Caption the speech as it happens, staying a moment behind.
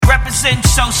represent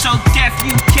So Def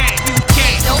UK.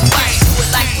 Ain't nobody do it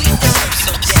like we do.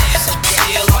 So Def,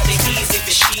 Feel all the easy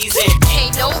for she's in.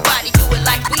 Ain't nobody do it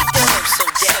like we do. So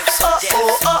Def, Ain't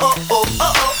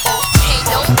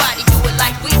nobody do it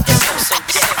like we do. So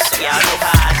Def, Y'all know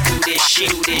how I do this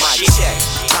shit. Check.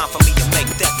 Time for me to make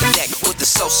that connect with the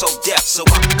So Def. So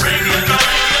I'm bringing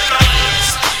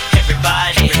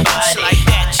Everybody, like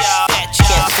that, y'all.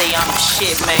 Can't say I'm the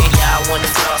shit, man. Y'all wanna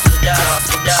cross it up.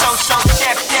 So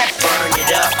Def, Burn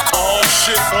it up. Oh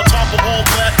shit, on top of all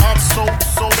that, I'm so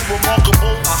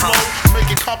remarkable. Flow,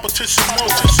 making competition more.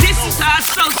 this is how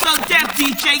So Def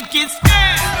DJ gets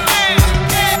down.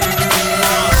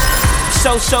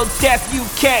 So Def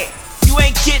UK. You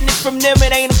ain't getting it from them,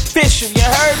 it ain't official. You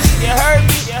heard me, you heard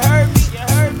me, you heard me, you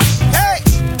heard me. Hey!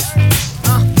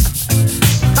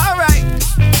 Alright.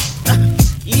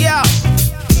 Yo.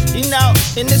 You know,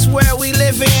 in this world we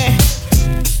live in,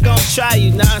 gonna try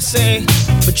you, know what I'm saying?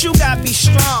 But you gotta be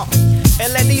strong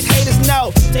and let these haters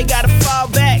know they gotta fall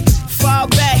back,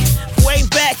 way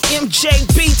back.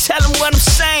 MJB, tell them what I'm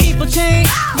saying. People change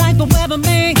like the weather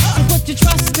man, so put your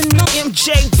trust in them.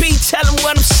 MJB, tell them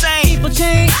what I'm saying. People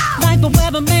change like the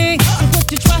weather man, so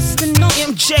put your trust in them.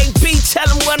 MJB, tell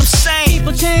them what I'm saying.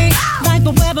 People change like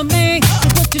the weather man, so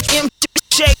put your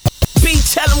MJB,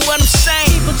 tell them what I'm saying.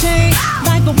 People change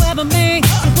like the weather man,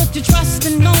 so put your trust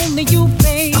in only you,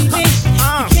 baby.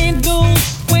 You can't do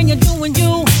when you're doing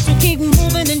you, so keep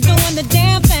moving and doing the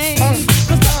damn thing.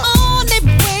 Cause the only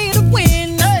way to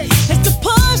win is to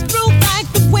push through like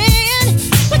the wind.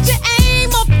 Put your aim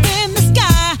up in the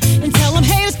sky and tell them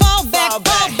haters fall back,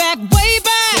 way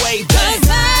back. Way back. Cause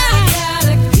I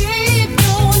gotta keep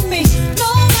doing me, no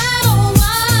matter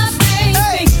what they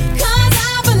think. Cause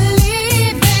I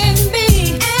believe in me,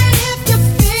 and if you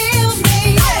feel me,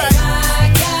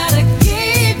 I gotta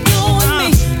keep doing me,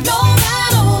 no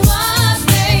matter what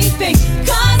they think.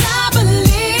 Cause I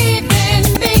believe in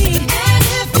me, and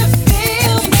if you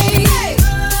feel me.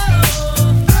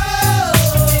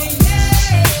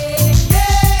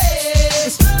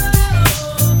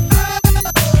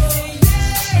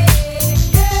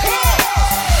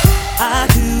 I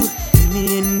do any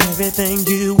and everything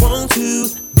you want to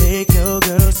make your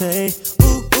girl say,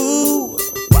 ooh, ooh,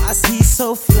 why's he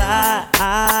so fly?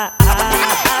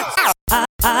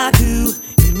 I do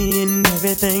any and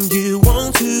everything you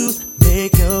want to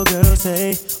make your girl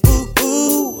say, ooh,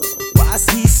 ooh, why's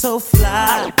he so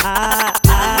fly?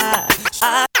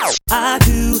 I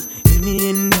do any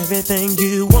and everything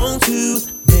you want to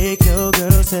make your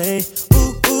girl say,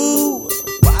 ooh, ooh,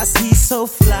 why's he so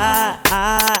fly?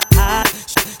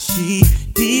 She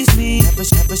tease me, but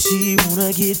she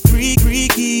wanna get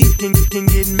freaky. You can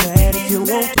get mad if you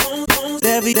want,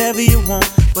 whatever you want,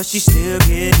 but she still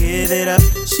give it up.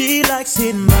 She likes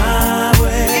it my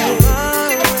way,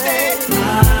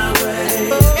 my way.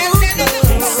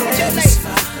 Can't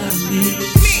satisfy me.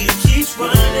 She keeps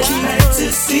running back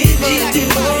to see me do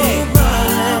it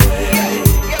my way,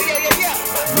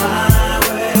 my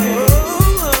way.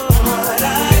 What I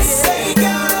say,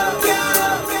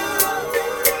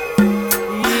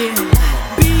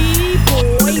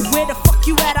 B-boy, where the fuck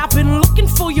you at? I've been looking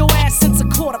for your ass since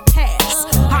 1:15.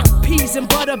 Hot peas and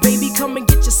butter, baby, come and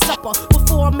get your supper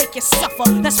before I make you suffer.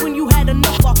 That's when you had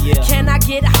enough of. Can I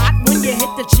get hot when you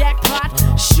hit the jackpot?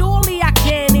 Surely I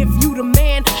can if you the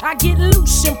man. I get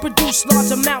loose and produce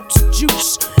large amounts of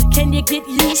juice. Can you get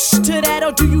used to that,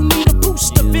 or do you need a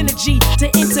boost of energy to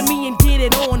enter me and get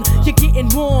it on? You're getting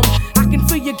warm, I can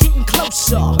feel you getting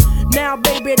closer. Now,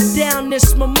 baby, down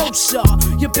this mimosa.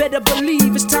 You better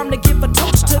believe it's time to give a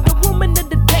toast to the woman of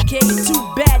the decade. Too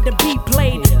bad to be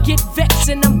played. Get vexed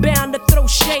and I'm bound to throw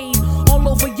shade all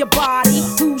over your body.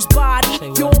 Whose body?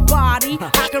 Your body.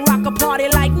 I can rock a party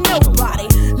like nobody.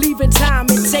 Leave in time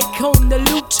and take home the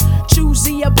loot.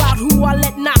 Choosy about who I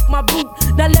let knock my boot.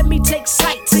 Now let me take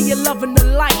sight till you're loving the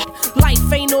light.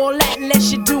 Life ain't all that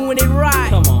unless you're doing it right.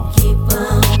 Come on. Keep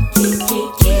on,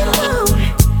 keep on.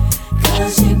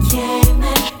 Cause you came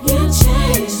and you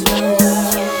changed my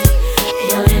world.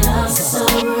 Your love's so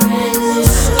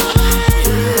reckless.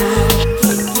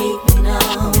 Keep keeping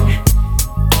on.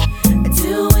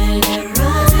 Doing it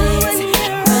right.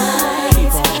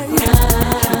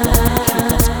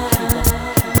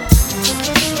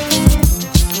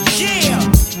 Yeah.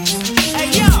 Hey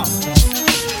yo,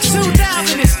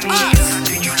 2000 is us.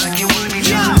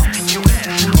 Yo,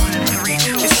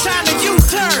 it's time to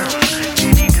U-turn.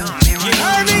 You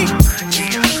heard me?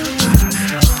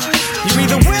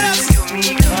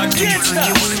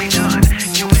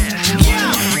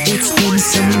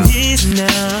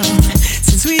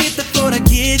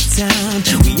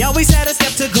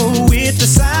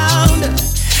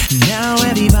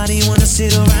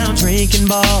 sit around drinking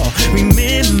ball.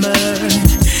 Remember,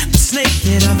 the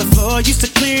snaking on the floor used to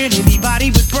clear and anybody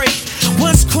would break.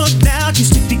 Once crunked out,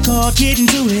 used to be called getting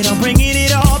to it. I'm bringing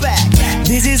it all back.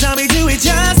 This is how we do it.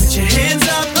 Just put your hands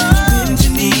up, bend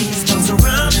your knees, bounce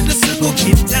around in the circle,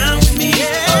 get down with me.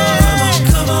 Yeah. Oh,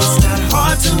 come on, it's not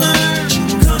hard to learn.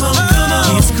 Come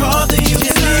on, it's called the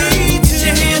unity. Put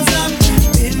your hands up,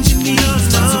 bend your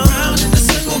knees, bounce around in the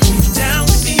circle, get down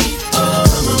with me. Oh,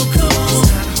 come on, it's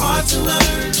not hard to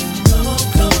learn. Come on,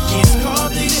 it's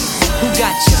called the unity. Who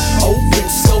got you open,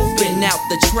 scoping out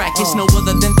the track? It's no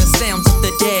other than the sounds of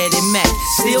the Daddy Mac.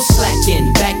 Still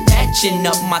slacking, back patching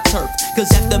up my turf. Cause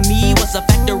after me was a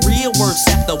factory of worse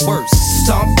after worse.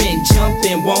 Stomping,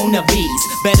 jumping, wannabes.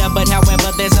 Better, but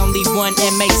however, there's only one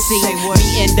MAC.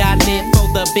 Me and I live for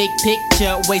the big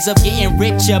picture. Ways of getting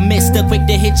richer, Mr. Quick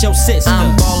to hit your sister.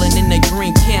 I'm ballin' in the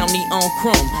Green County on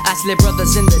chrome. I slip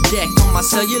brothers in the deck on my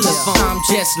cellular phone. I'm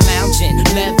just lounging,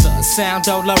 leather, sound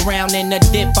all around. And the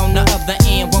dip on the other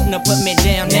end, wanna put me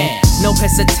down now. No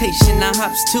hesitation, I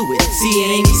hops to it. See, it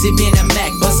ain't easy being a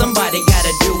Mac, but somebody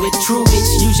gotta do it. True,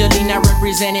 it's usually not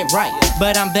represented right,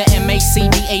 but I'm the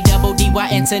MACDADDY,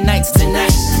 and tonight's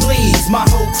tonight. Please, my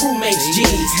whole crew makes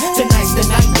G's. Tonight's the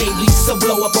night, baby, so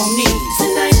blow up on knees.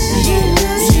 Tonight, yeah.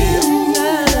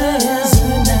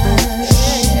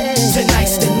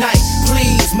 Tonight's the night,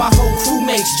 please, my whole crew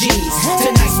makes G's.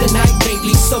 Tonight's the night,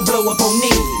 baby, so blow up on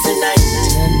knees. Tonight.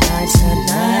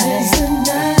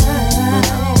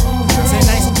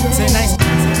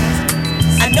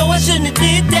 I know I shouldn't have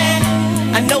did that.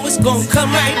 I know it's gonna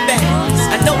come right back.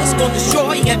 I know it's gonna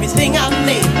destroy everything I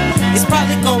made. It's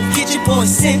probably gonna get your boy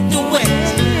sent away.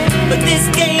 But this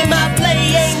game I play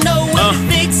ain't no way to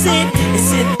fix it.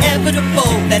 It's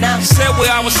inevitable that I'm said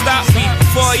where I would stop me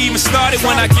before I even started.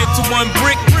 When I get to one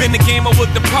brick, then the game I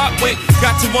would depart with.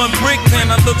 Got to one brick, then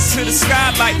I look to the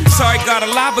sky like, sorry, gotta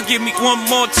lie, but give me one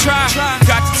more try.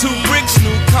 Got to 2 bricks,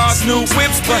 new cars, new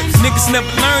whips, but niggas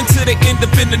never learn till they end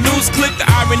up in the news clip. The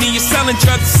irony is selling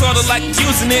drugs is sorta like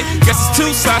using it. Guess it's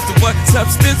 2 sides to what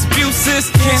substance abuse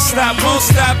is. Can't stop, won't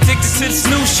stop, addicted to this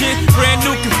new shit. Brand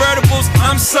new convertibles,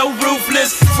 I'm so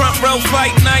ruthless. Front row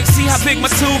fight night, see how big my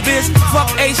tube is.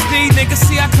 Fuck HD, nigga,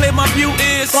 see how clear my view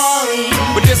is.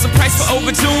 But there's a price for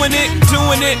overdoing it,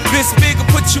 doing it. This bigger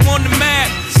put you on the map.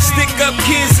 Stick up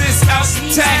kids is out the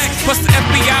tax. Plus the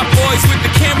FBI boys with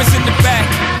the cameras in the back.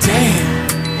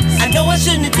 Damn. I know I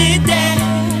shouldn't have did that.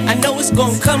 I know it's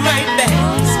gonna come right back.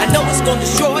 I know it's gonna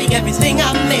destroy everything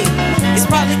I made. It's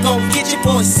probably gonna get your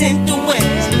boy sent away.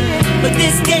 But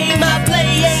this game I play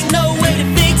ain't no way to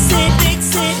fix it.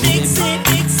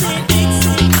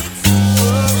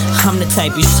 I'm the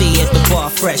type you see at the bar,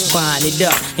 fresh, buying it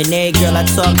up. And every girl I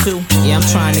talk to, yeah, I'm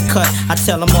trying to cut. I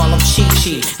tell them all I'm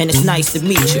cheat, and it's nice to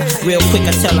meet you. Real quick,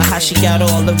 I tell her how she got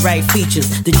all the right features.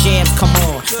 The jams come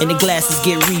on, and the glasses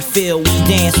get refilled. We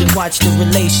dance and watch the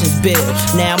relations build.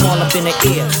 Now I'm all up in her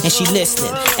ear, and she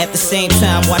listening. At the same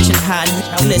time, watching how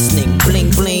I'm listening. Bling,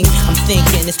 bling, I'm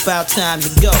thinking it's about time to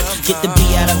go. Get the B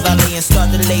out of LA and start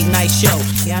the late night show.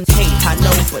 Yeah, I hate, I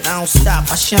know, but I don't stop,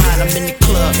 I shine. I'm in the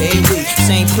club every week,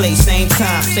 same place, same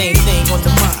time, same thing on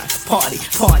the mind. Party,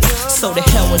 so the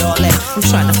hell with all that. I'm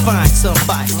trying to find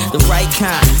somebody, the right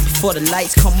kind, before the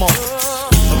lights come on.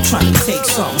 I'm trying to take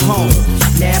something home.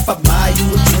 Now if I buy you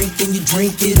a drink and you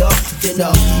drink it up, then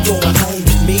you going home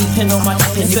with me. And on my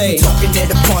and if we talking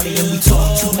at a party and we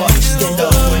talk too much, then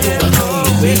you going home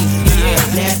with me. Yeah.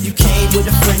 Now if you came with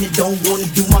a friend that don't wanna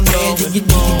do my man, then you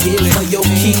need to give her your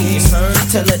keys.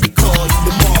 Tell her to call you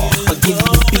tomorrow, I'll give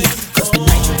you the beat, cause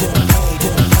tonight you're going home.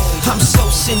 I'm so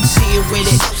sincere with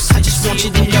it. I just want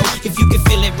you to know, if you can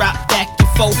feel it, rock back and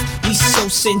forth. We so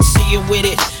sincere with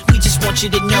it. We just want you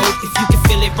to know, if you can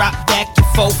feel it, rock back and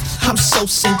forth. I'm so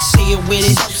sincere with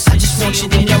it. I just want you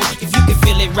to know, if you can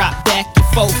feel it, rock back and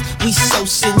forth. We so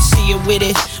sincere with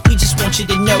it. We just want you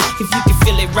to know, if you can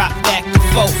feel it, rock back and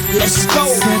forth. Let's go.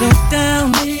 Settle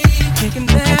down, thinking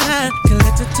that I can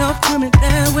let the talk coming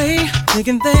that way.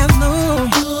 Thinking there's no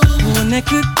one that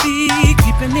could be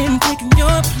keeping in, taking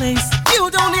your place. You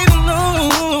don't even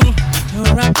know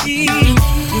where I be.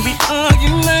 When we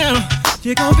argue now,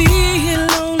 you're gonna be here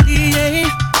lonely, yeah.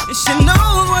 And she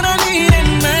knows what I need at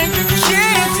night.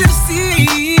 Can't you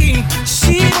see?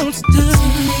 She wants to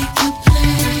make you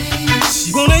play.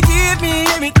 She wanna give me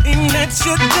everything that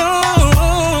you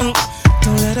don't.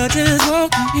 Don't let her just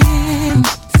walk in.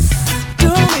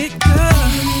 Don't make her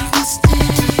make me stay.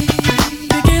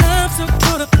 Pick it up so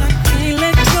caught up I can't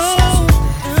let go.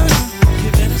 You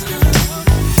better stop.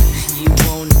 You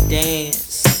wanna dance,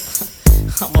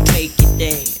 I'ma make you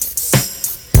dance.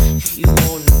 You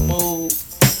wanna move,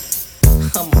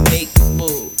 Make the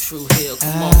move, True Hill,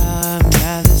 come on. I've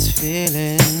got this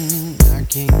feeling I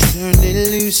can't turn it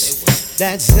loose.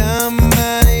 That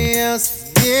somebody else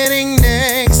is getting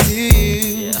next to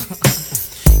you.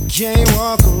 Can't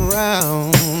walk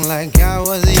around like I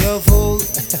was your fool.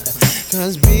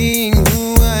 Cause being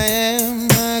who I am,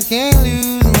 I can't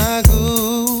lose my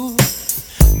cool.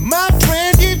 My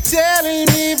friend keep telling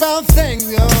me about things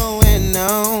going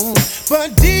on,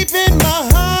 but deep in my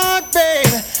heart,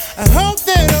 babe, I hope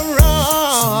that I'm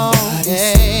wrong.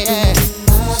 Yeah.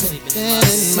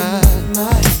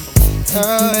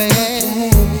 Oh, yeah.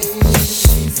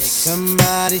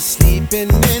 Somebody sleeping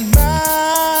in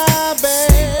my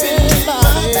bed,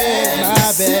 my bed,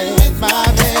 my bed, my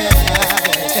bed.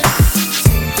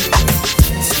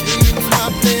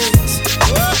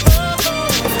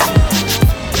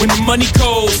 When the money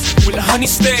goes, when the honey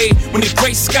stay, when the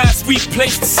gray skies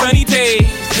replace the sunny days.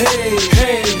 Hey,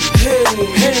 hey, hey,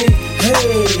 hey,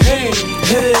 hey, hey,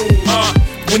 hey.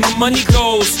 When the money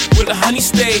goes, will the honey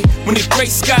stay? When the gray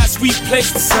skies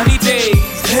replace the sunny days.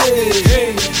 Hey,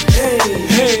 hey, hey,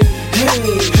 hey, hey,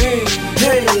 hey,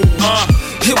 hey.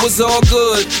 It was all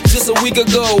good just a week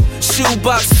ago.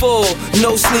 Shoebox full,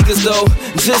 no sneakers though.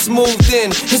 Just moved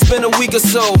in, it's been a week or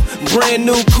so. Brand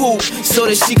new coupe, so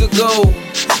that she could go.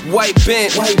 White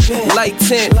bent, light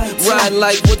tint, riding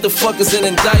like what the fuck is an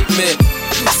indictment.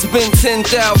 Spend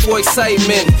 10,000 for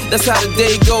excitement. That's how the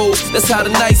day goes, that's how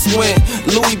the nights went.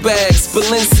 Louis bags,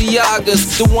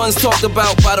 Balenciagas, the ones talked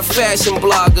about by the fashion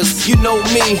bloggers. You know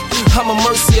me, I'm a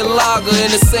Murcielago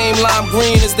in the same lime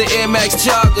green as the Air Max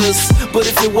joggers. But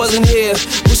if it wasn't here,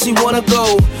 where she wanna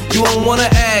go? You don't wanna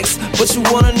ask, but you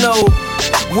wanna know.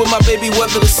 Will my baby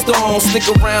weather the storm? Stick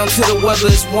around till the weather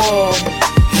is warm.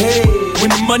 Hey. When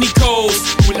the money goes,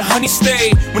 will the honey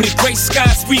stay? When the gray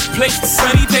skies replace the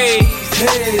sunny days.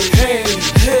 Hey, hey,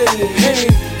 hey, hey,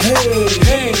 hey,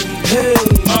 hey, hey.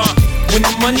 When the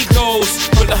money goes,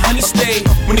 will the honey stay?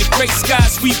 When the gray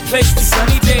skies replace the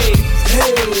sunny days.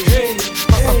 Hey, hey,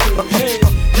 hey, hey.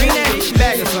 Bring that ish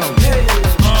back or something. Hey.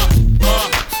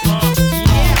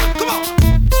 Yeah, come on.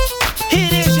 Here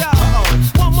it is, y'all.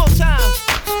 One more time.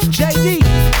 JD.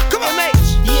 Come on, mate.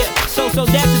 Yeah, So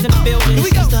Def is in the building. Here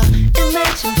we go.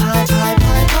 Imagine pie, pie,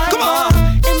 pie, pie. Come on.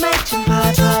 Imagine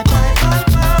pie, pie, pie, pie,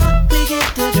 pie. We get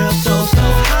the girls so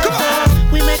high.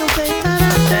 We make them say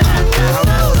da-da-da-da-da.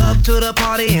 I roll up to the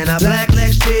party in a black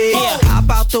Lex G. Hop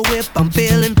out the whip, I'm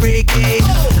feeling freaky.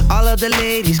 All of the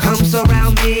ladies come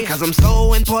surround me, cause I'm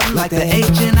so important like the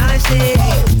H&I-C.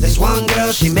 There's one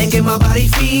girl, she making my body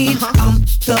feed. I'm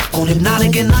up on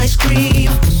hypnotic and ice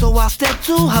cream. So I stepped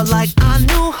to her like I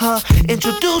knew her.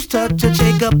 Introduced her to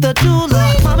Jacob the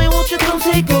jeweler. Mommy, won't you come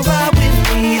take a ride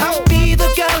with me? I'll be the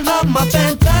girl of my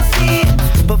fantasy.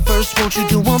 But first, won't you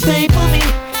do one thing for me?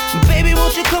 Baby,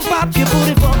 won't you come pop your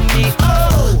booty for me?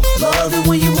 Oh, love it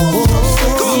when you move.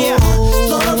 Yeah.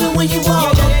 Love it when you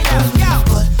walk.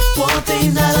 But one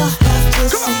thing that I have to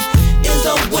see is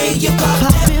the way you pop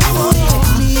that booty.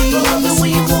 Love it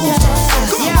when you move.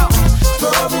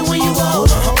 Love it when you walk.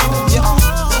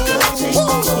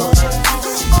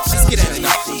 Let's get at it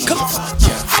now. Come on.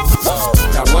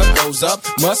 Now what goes up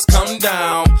must come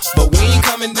down, but we ain't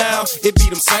coming down. It be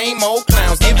them same old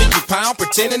clowns giving you pound,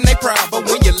 pretending they proud, but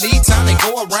when you leave town, they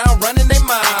go around running their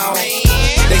mouth.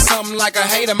 They something like a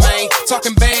hater, man,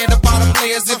 talking bad about the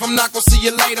players. If I'm not gonna see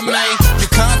you later, man, you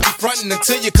can't be frontin'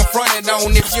 until you confront it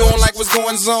on. If you don't like what's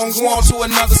going on, go on to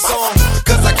another song.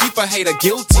 Cause I keep a hater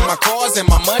guilty. My cars and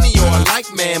my money are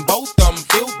alike, man, both of them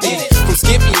filthy. From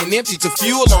skimpy and empty to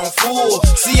fuel on full.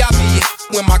 See, I be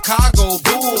when my cargo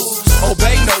bulls.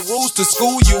 Obey no rules to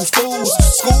school you fools.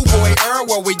 Schoolboy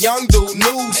Earl with young dude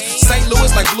news. St.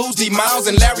 Louis like Blues D. Miles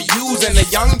and Larry Hughes. And the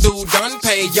young dude done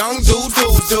paid young dude.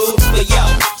 But yo,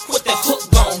 what the hook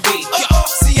gon' be?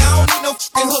 See, I don't need no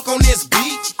fucking hook on this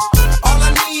beat. All I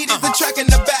need is the track in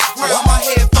the background. While my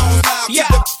headphones loud, keep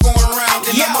the going around,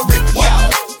 and I'ma rip it.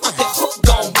 What the hook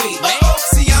gon' be?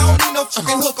 See, I don't need no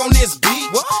fucking hook on this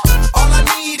beat. All I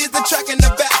need is the track in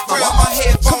the background. While my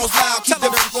headphones loud, keep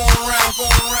the going around,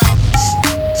 going around.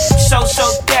 So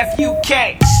Def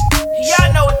UK.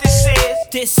 Y'all know what this is.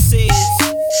 This is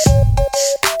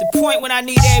the point when I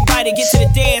need everybody to get to the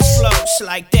dance floor. It's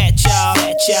like that, y'all.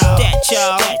 That, y'all. That,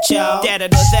 y'all. That, y'all. That,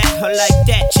 that, or like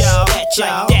that, y'all. That,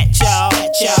 y'all. That, y'all.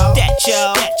 That, y'all. That,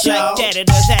 y'all. Like that, or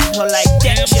that, or like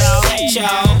that, y'all. That,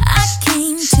 y'all. I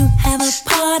came to have a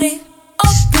party,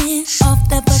 open off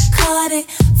the Bacardi,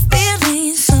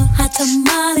 feeling so hot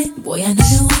tamale. Boy, I know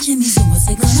you're watching me, so what's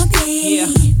it gonna be?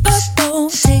 Purple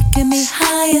taking me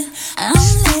higher, I'm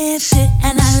lifted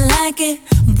and I like it.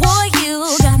 Boy,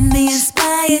 you got me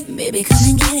inspired. Baby, come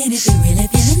and get it if you really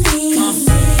feeling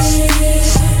me.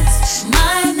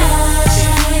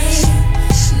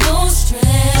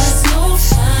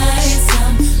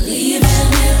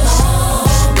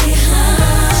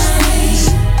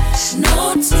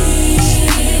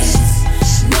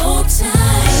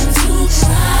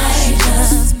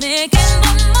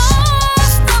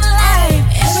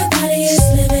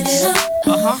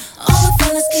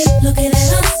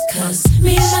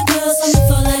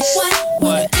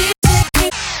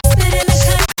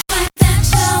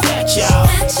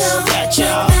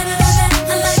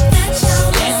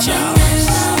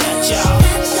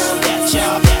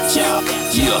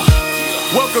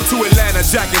 Welcome to Atlanta,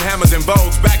 jacking hammers and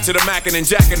bows. Back to the mackin' and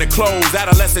jacking the clothes.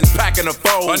 Adolescents packing the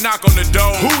foes. A knock on the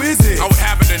door. Who is it? I would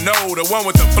happen to know, the one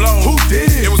with the flow. Who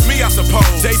did it? It was me, I suppose.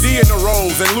 JD in the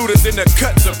rolls and Luda's in the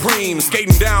cut supreme.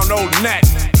 Skating down old Nat,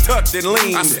 tucked and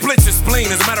lean. I split your spleen,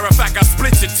 as a matter of fact, I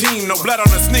split your team. No blood on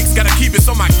the sneaks, gotta keep it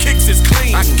so my kicks is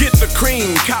clean. I get the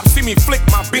cream, cops see me flick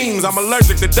my beams. I'm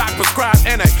allergic to doc prescribed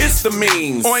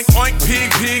antihistamines. Oink, oink, pig,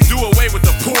 pig, do away with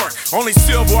the pork. Only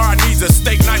silverware needs a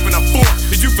steak knife and a fork.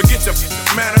 Did you forget your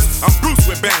manners? I'm Bruce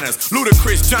with banners.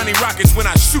 Ludacris, Johnny Rockets when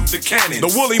I shoot the cannon.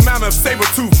 The woolly mammoth, saber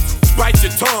tooth, bite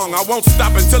your tongue. I won't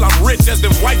stop until I'm rich as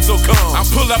them whites will come. I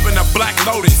pull up in a black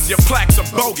Lotus, your plaques are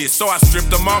bogus. So I stripped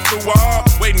them off the wall,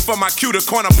 waiting for my cue to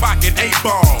corner pocket 8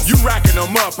 ball. You racking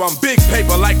them up, I'm big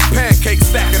paper like pancakes,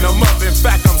 stacking them up. In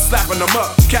fact, I'm slapping them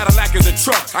up. Cadillac is a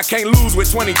truck, I can't lose with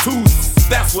 22s.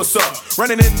 That's what's up.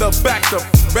 Running in the back, the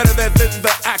better than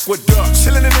the aqueduct.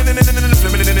 Chillin' in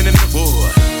the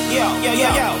wood. Yo.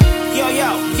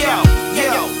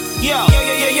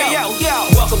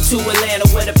 Welcome to Atlanta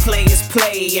where the players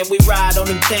play and we ride on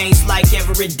them things like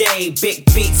every day. Big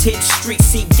beats hit streets,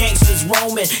 see gangsters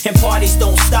roaming, and parties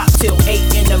don't stop till 8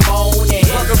 in the morning.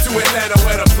 Welcome to Atlanta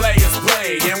where the players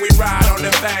play and we ride on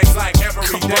them things like every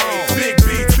day. Big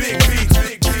beats, big beats,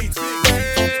 big beats, big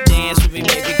beats. Dance with me,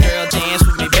 baby girl, dance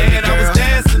with me, baby girl. And I was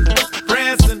dancing,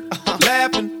 prancing,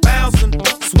 laughing, bouncing,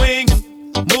 swinging,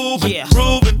 moving,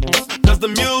 grooving, cause the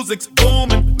music's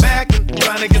booming, macking,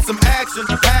 trying to get some action,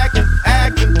 packing,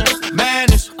 acting,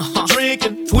 mannish,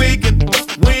 drinking, tweaking,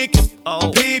 winking,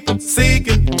 peeping,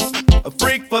 seeking, a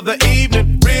freak for the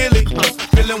evening, really,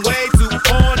 feeling way too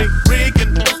horny,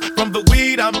 reeking, from the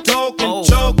weed I'm toking,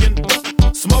 choking,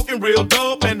 smoking real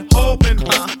dope and hoping,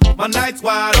 my night's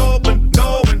wide open,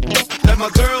 knowing that my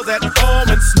girl's at home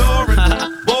and snoring,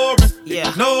 boring,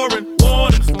 ignoring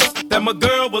warnings, that my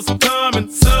girl was coming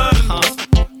sudden,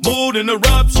 mood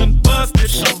interruption, busted,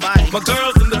 my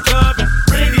girl's in the club and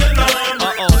bring the alarm,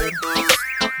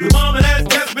 the woman has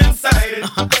just been sighted,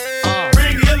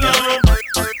 bring the alarm,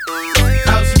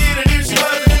 how she get in here, she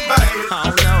wasn't invited,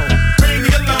 bring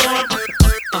the alarm,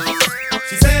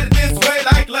 she said it this way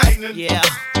like lightning,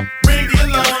 bring the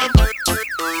alarm,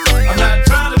 I'm not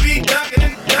trying to be ducking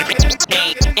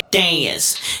and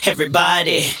dance,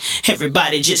 everybody,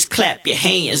 everybody just clap your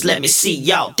hands, let me see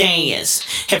y'all dance.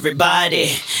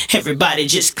 Everybody, everybody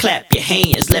just clap your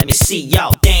hands, let me see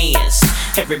y'all dance.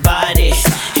 Everybody,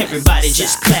 everybody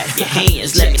just clap your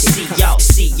hands, let me see y'all,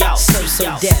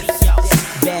 So Def,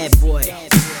 Bad Boy,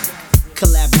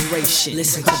 collaboration.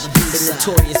 Listen to the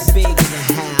Notorious Big in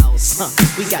the house.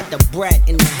 We got the Brat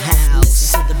in the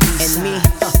house. And me,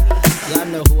 y'all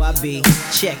know who I be.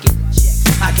 Check it.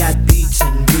 I got beats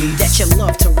and beats that you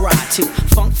love to ride to.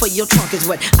 Funk for your trunk is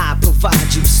what I provide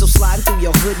you. So slide through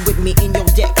your hood with me in your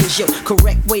deck is your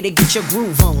correct way to get your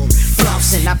groove on.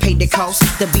 Flossing, I paid the cost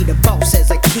to be the boss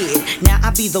as a kid. Now I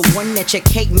be the one that you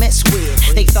can't mess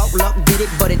with. They thought luck did it,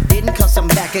 but it didn't, cause I'm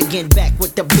back again, back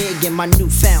with the big and my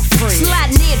newfound friend.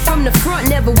 Sliding in from the front,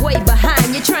 never way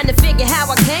behind. You're trying to figure how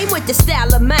I came with the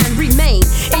style of mine. Remain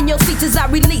in your seats as I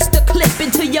release the clip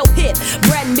into your hip.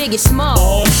 Brad and Big is small.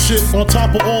 Oh shit, on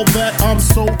top of all that, I'm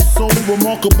so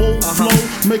remarkable. Flow,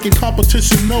 making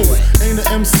competition know. Ain't an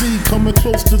MC coming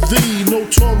close to thee.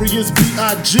 Notorious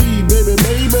B.I.G. Baby,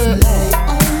 baby.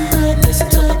 Listen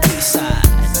to the B-side.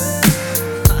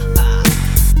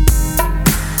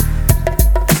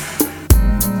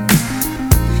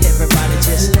 Everybody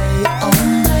just lay on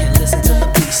and listen to the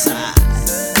B-side.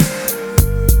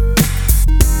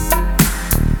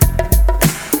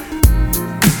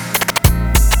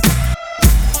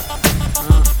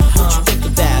 Think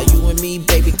about you and me,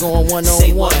 baby, going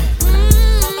one-on-one.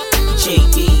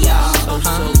 JD, y'all,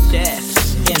 So Def,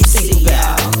 MC,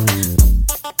 y'all.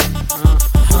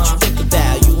 Think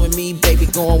about you and me, baby,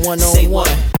 going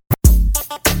one-on-one.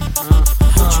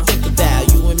 Think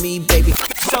about you and me, baby.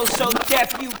 So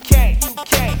Def, UK.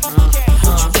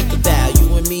 Think about you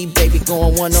and me, baby,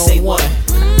 going one-on-one.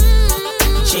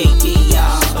 JD,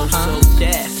 y'all, So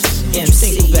Def, MC,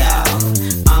 y'all.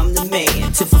 I'm the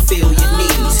man to fulfill your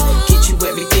needs. Get you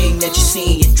everything that you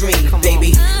see in your dream,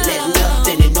 baby. Let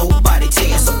nothing and nobody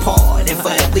tear us apart. And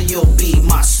forever you'll be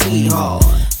my sweetheart.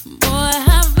 Boy,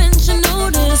 haven't you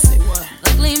noticed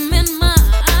the gleam in my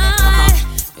eye?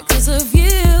 Because of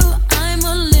you, I'm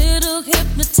a little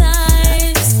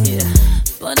hypnotized.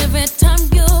 But every time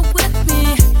you're with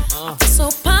me, I feel so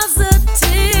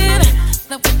positive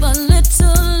that with a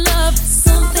little love,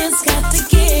 something's got to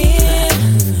give.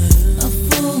 A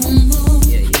full moon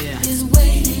is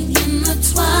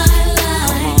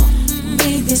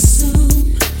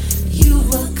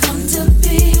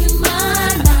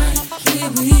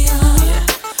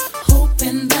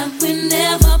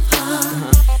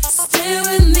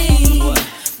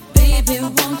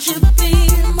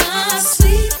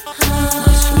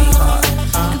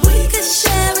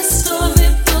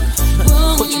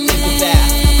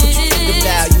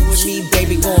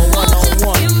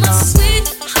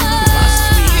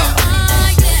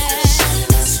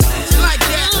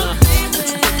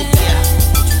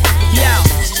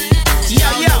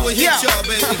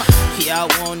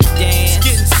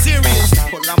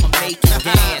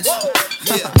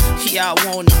y'all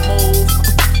wanna move.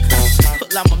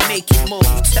 I'ma make it move.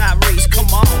 Tyrese,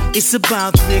 come on. It's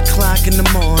about 3 o'clock in the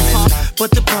morning, but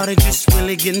the party just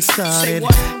really getting started.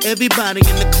 Everybody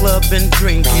in the club been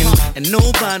drinking, and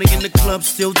nobody in the club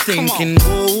still thinking.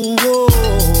 Whoa,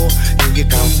 whoa, here you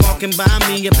come walking by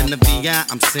me up in the VI.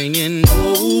 I'm singing.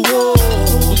 Whoa,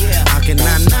 whoa, how can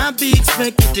I not be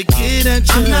expected to get at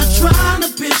you? I'm not trying to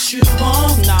piss you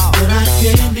off, but I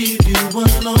can't leave you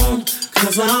alone,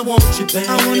 'cause I want you back.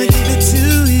 I wanna give it to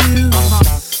you.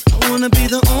 I wanna be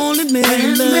the only man.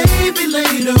 And maybe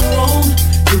later on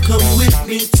you come with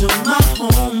me to my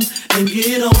home and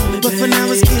get on me, but for now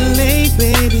it's getting late,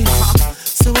 baby.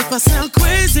 So if I sound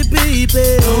crazy, baby,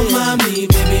 don't mind me,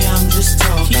 baby, I'm just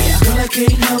talking. Girl, I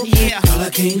can't help it. Girl, I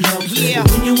can't help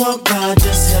it. When you walk by,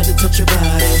 just had to touch your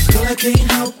body. Girl, I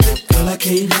can't help it. Girl, I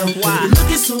can't help it. You're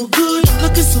looking so good,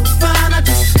 looking so fine. I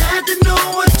just had to know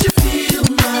what you feel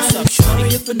like. Sorry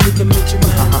if a nigga made you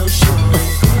mine, no sure.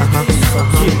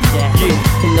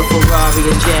 In the Ferrari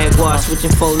or Jaguar,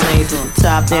 switching 4 lanes with the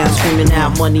top down, screaming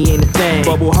out, money ain't a thing.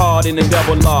 Bubble hard in the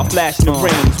double law, flashing the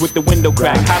rings with the window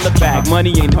crack. Holla back,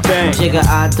 money ain't a thing. Jigga,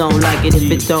 I don't like it if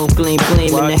it don't gleam.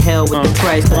 In the hell with the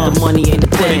price, but the money ain't a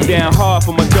thing. Put it down hard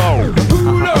for my dog.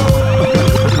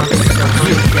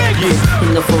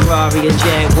 In the Ferrari or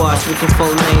Jaguar, switching 4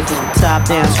 lanes with the top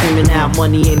down, screaming out,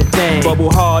 money ain't a thing.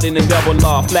 Bubble hard in the double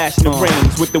law, flashing the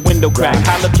rings with the window crack.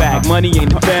 Holla back, money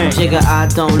ain't a thing. Jigga, I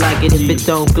don't like it if it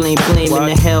don't gleam. In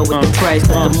the hell with the price,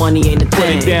 but the money ain't a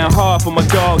thing. Put it down hard for my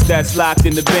dogs that's locked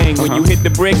in the bang. When you hit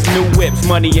the bricks, new whips,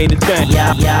 money ain't a thing.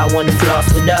 Yeah, I wanna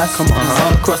floss with us. Come on,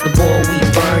 all across the board, we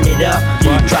burn it up.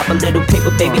 Drop a little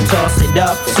paper, baby, toss it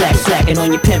up. Slacking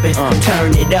on your pimpin',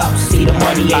 turn it up. See the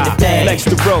money ain't a thing. Flex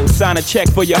the road, sign a check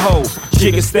for your hoe.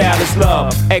 Jigga style is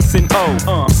love, X and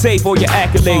O. Save all your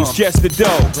accolades, just the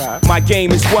dough. My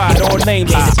game is wide, all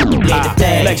names is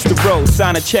Flex the road,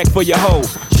 sign a check for your hoe.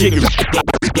 Jigga.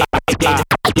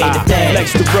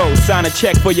 Flex the road, sign a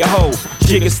check for your hoe.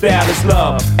 Jigga style is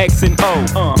love, X and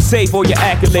O. Save all your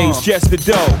accolades, just the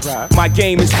dough. My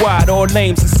game is wide, all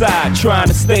names inside. Trying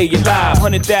to stay alive,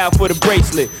 100 down for the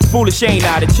bracelet. Foolish ain't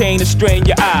I, the chain to strain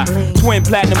your eye. Twin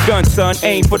platinum gun, son,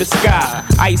 aim for the sky.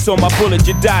 Ice on my bullet,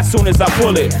 you die soon as I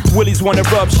pull it. Willies wanna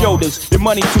rub shoulders, your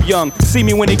money too young. See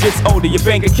me when it gets older, your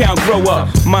bank account grow up.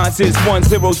 Mine's is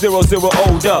 1000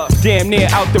 old up. Damn near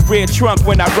out the rear trunk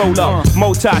when I roll up.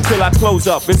 Moti till I close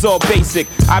up, it's all basic.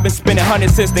 I've been spending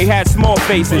hundreds since they had small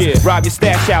faces. Rob your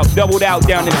stash out, doubled out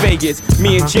down in Vegas.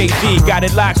 Me and JD got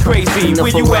it locked crazy. Where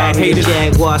you at, haters?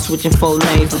 Jaguar switching 4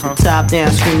 lanes with the top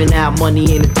down, screaming out,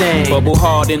 money ain't a thing. Bubble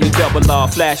hard in the double law,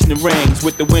 flashing the rings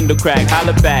with the window crack.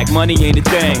 Holla back, money ain't a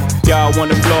thing. Y'all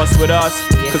wanna floss with us?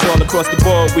 Cause all across the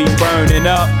board we burning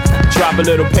up. Drop a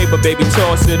little paper, baby,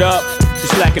 toss it up. You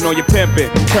slacking on your pimpin',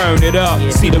 turn it up.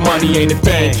 See the money ain't a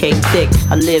thing. Cake thick,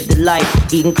 I live the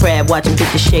life. Eating crab, watching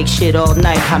bitches shake shit all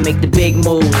night. I make the big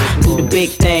move, do the big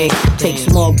thing. Take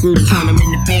small groups, turn them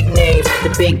into big names.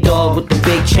 The big dog with the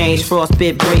big chains,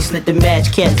 frostbit bracelet, the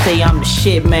match. Can't say I'm the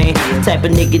shit, man. Type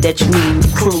of nigga that you need in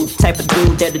the crew. Type of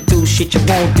dude that'll do shit you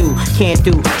won't do. Can't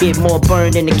do, get more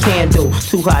burned than a candle.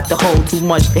 Too hot to hold, too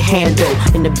much to handle.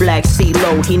 In the black sea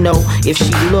low, he know if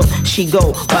she look, she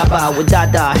go bye-bye with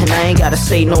Dada. And I ain't gotta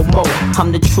say no more.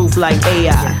 I'm the truth like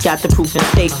AI. Got the proof and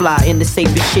stay fly. In the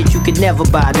safest shit you could never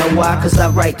buy. Know why? Cause I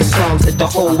write the songs that the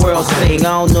whole world sing. I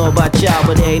don't know about y'all,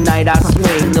 but every night I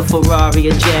swing. In the Ferrari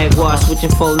or Jaguar,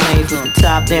 switching 4 lanes with the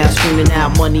top down, screaming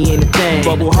out, money ain't a thing.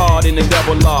 Bubble hard in the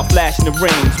double law, flashing the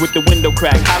rings with the window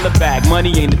crack. Holla back,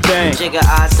 money ain't a thing. Jigga,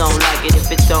 I don't like it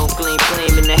if it don't gleam.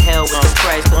 In the hell with the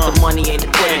price, but the money ain't a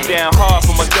thing. Put it down hard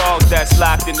for my dogs that's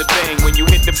locked in the bang. When you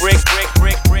hit the brick.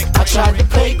 I tried to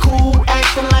play cool,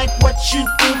 acting like what you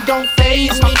do don't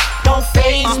faze me, don't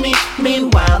faze me.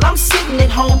 Meanwhile, I'm sitting at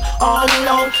home all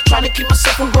alone, trying to keep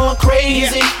myself from going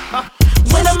crazy.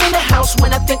 When I'm in the house,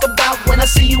 when I think about, when I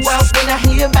see you out, when I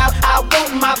hear about, I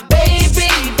want my baby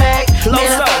back. Man,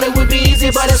 I thought it would be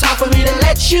easy, but it's hard for me to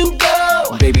let you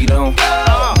go. Baby don't,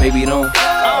 baby don't,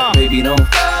 baby don't.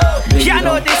 Y'all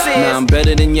know what this is. Nah, I'm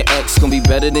better than your ex, gonna be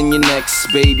better than your next.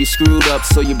 Baby screwed up,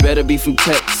 so you better be from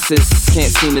Texas.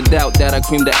 Can't seem to doubt that I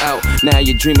creamed her out. Now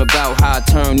you dream about how I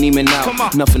turn Neiman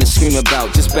out. Nothing to scream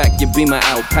about, just back your Beamer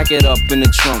out. Pack it up in the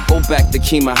trunk, go back to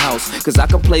Kima house. Cause I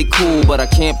can play cool, but I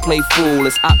can't play fool.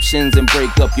 It's options and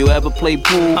break up. You ever play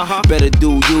pool? Better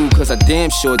do you, cause I damn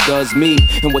sure does me.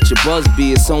 And what your buzz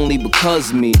be, it's only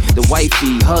because me. The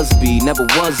wifey, husband, never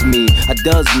was me. I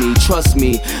does me, trust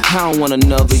me. I don't want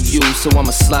another you. you, so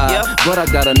I'ma slide. But I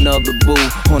got another boo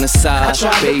on the side, I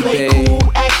try baby. to play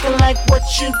cool, acting like what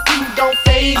you do don't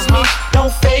faze me,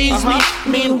 don't faze me.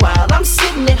 Meanwhile, I'm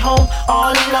sitting at home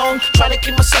all alone, trying to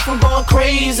keep myself from going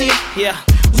crazy. Yeah.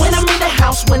 When I'm in the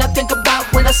house, when I think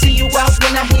about, when I see you out,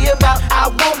 when I hear about, I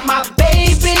want my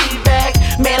baby back.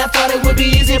 Man, I thought it would be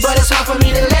easy, but it's hard for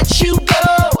me to let you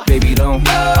go. Baby don't,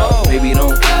 baby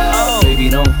don't, baby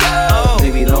don't,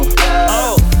 baby don't.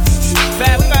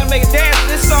 Fat, we gotta make a dance to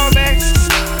this song, man.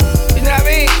 You know what I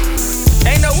mean?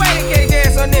 Ain't no way they can't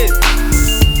dance on this.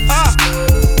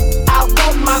 I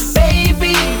want my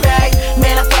baby back.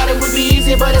 Man, I thought it would be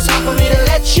easy, but it's hard for me to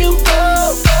let you go.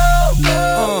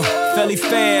 Felly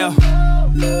Fail,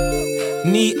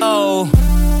 Neo,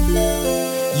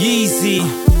 Yeezy,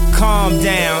 calm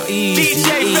down, easy.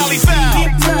 DJ Felly Fail.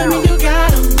 Keep telling you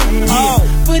got a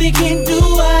man, but he can't do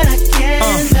what I can.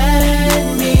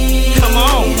 Let me come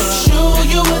on. Show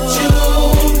you what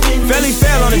you've been. Felly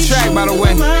Fail on the track, by the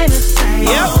way.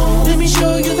 Yep. Let me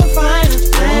show you the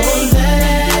finest thing.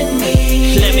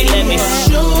 Let me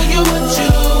show you what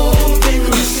you've been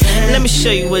missing. Let me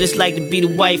show you what it's like to be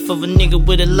the wife of a nigga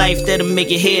with a life that'll make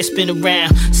your hair spin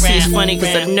around. See, it's funny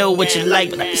cause I know what you like,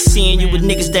 but I be seeing you with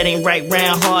niggas that ain't right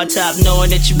round. Hard top,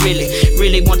 knowing that you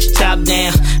really want your top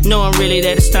down. Knowing really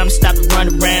that it's time to stop and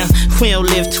run around. We don't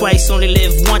live twice, only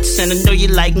live once, and I know you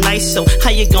like nice, so how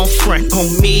you gon' front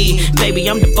on me? Baby,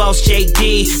 I'm the boss,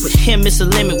 JD. With him it's a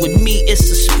limit, with me it's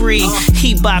a spree.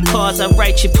 He buy cars, I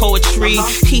write your poetry.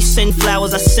 He send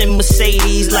flowers, I send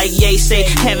Mercedes. Like Ye say,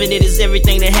 having it is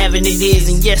everything that having it is.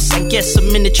 And yes, I guess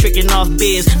I'm into tricking off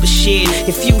biz. But shit,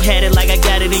 if you had it like I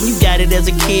got it and you got it as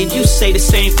a kid, you say the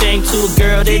same thing to a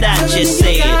girl that I just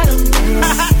said.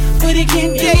 But it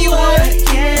can't do what I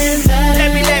can.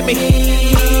 Let me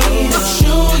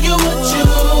show you what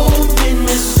you've been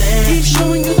missing. Keep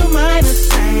showing you the minor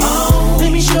things.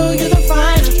 Let me show you the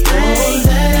finer things.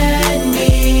 Let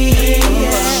me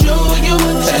show you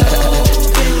what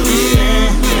you've been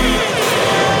missing.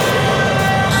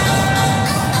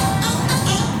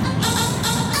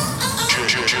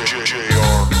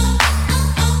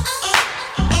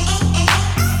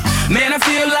 Man, I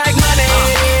feel like money.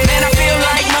 Man, I feel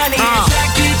like money.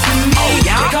 Attracted to me.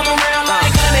 They come around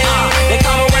like honey. They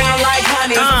come around like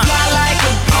honey. Fly like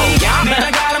a bee. Man,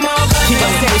 I got them all bunny.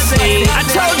 I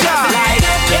told y'all,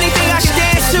 anything I can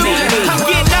dance to, I'm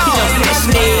getting on.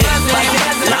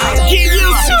 Get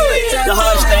used to it. The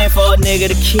hardest thing for a nigga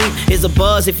to keep is a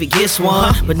buzz if he gets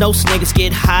one. But most niggas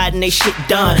get high and they shit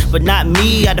done. But not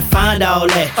me, I defined all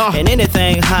that. And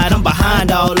anything hot, I'm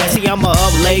behind all that. See, I'm a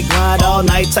up late, grind all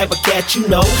night type of cat, you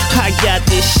know. I got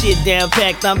this shit down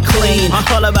packed, I'm clean.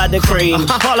 All about the cream.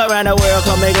 All around the world,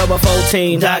 come make up a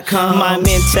 14.com. My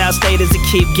mental state is to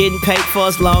keep getting paid for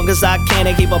as long as I can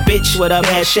and keep a bitch with a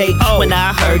bad shape. When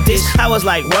I heard this, I was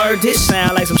like, word, this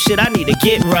sound like some shit I need to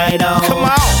get right on. Come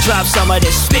on, drop some of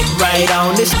this spit right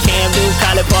on. This Camden,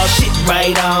 College Park shit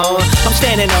right on. I'm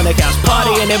standing on the couch,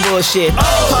 partying and bullshit.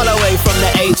 All the way from the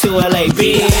A to LA,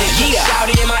 bitch. Yeah.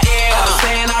 Shouty in my ear,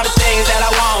 saying all the things that I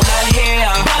want to hear.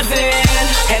 Buzzing,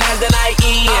 and as the night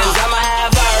ends, I'ma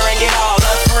have her and get all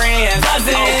her friends.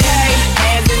 Buzzing, okay,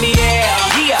 hands in the air.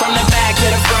 Yeah. From the back to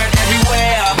the front,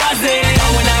 everywhere. Buzzing,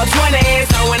 throwing out 20s,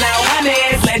 throwing out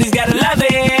hundreds. Ladies gotta love it.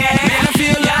 Man, I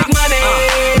feel like money.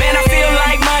 Man, I feel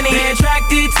like money. They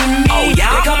attracted to me.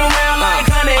 They come around like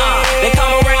honey. They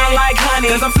come around like honey.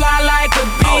 Cause I fly like a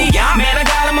bee. Man, I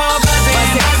got them all buzzing.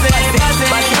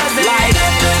 Like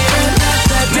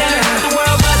the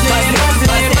world buzzing.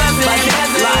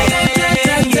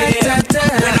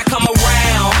 When I come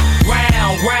around,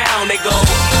 round, they go.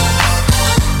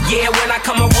 Yeah, when I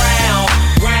come around,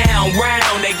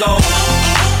 round, they go.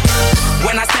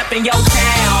 When I step in your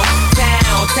town,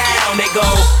 they go.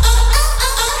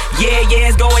 Yeah,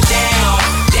 it's going down,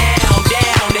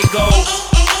 they go.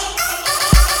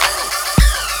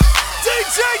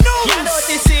 DJ News. Y'all know what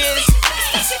this is.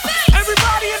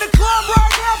 Everybody in the club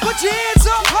right now, put your hands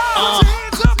up high,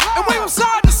 and wave them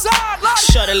side to side.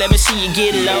 Shorty, let me see you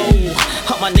get low.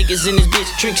 All my niggas in this bitch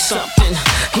drink something.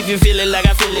 If you feel it like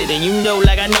I feel it, and you know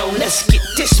like I know, let's get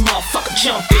this motherfucker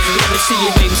jumping. Let me see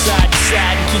you wave side to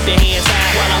side and keep your hands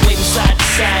high while I wave side to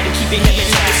side and keep your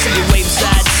hands high. Let me see you wave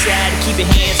side to side and keep your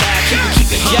hands high.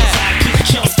 Keep your hands high, keep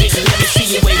jumping. Let me see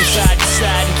you wave side to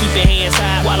side and keep your hands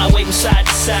high while I wave side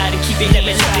to side and keep your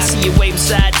hands high. Let me see you wave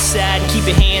side to side and keep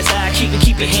your hands high.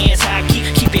 Keep your hands high,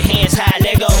 keep your hands high.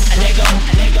 Let go.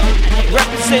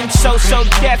 Represent So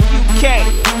Def UK,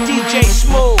 DJ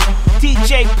Smooth,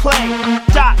 DJ Play,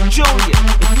 Doc Jr.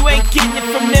 If you ain't getting it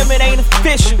from them, it ain't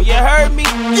official. You heard me?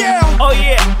 Yeah. Oh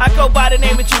yeah, I go by the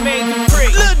name of Jermaine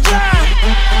Dupri. Lil John.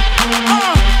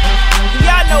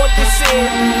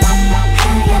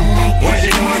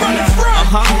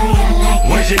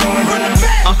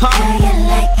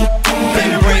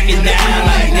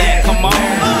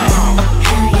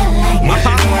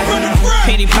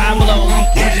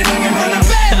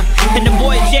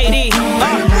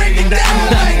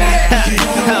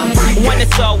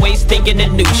 bringing the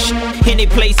new shit. Any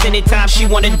place, anytime she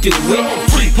wanna do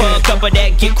it. Keep her a cup of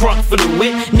that, get crunk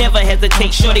fluid. Never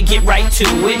hesitate, sure to get right to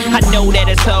it. I know that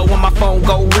it's her when my phone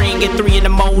go ring at 3 in the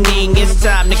morning. It's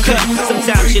time to cut.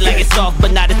 Sometimes she like it soft,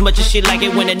 but not as much as she like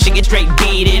it when a nigga straight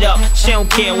beat it up. She don't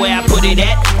care where I put it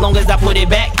at, long as I put it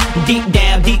back. Deep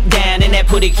down, in that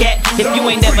put it cat. If you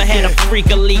ain't never had a freak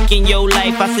or leak in your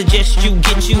life, I suggest you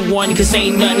get you one, cause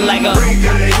ain't nothing like a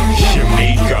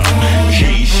Shamika,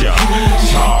 Keisha,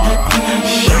 Tara,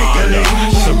 Shonda,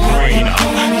 Sabrina,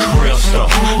 Crystal,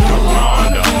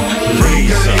 Garanda,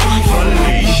 Lisa,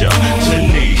 Felicia,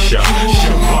 Tanisha,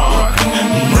 Siobhan,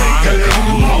 Monica,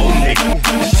 Monique,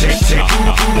 TikTok,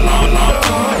 Lala.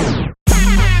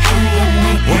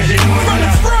 What you doing from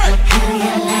the front?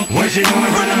 What you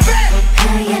doing from the back?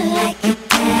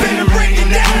 Better break it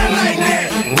down like that.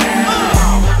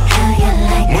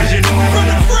 What you doing from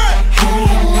the front?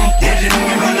 What you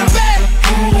doing from the back?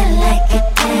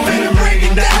 Better break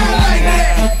it down like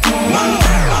that.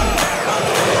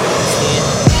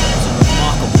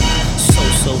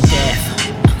 So Def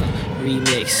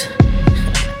remix.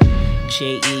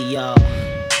 J.E. y'all.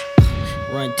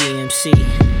 Run DMC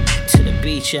to the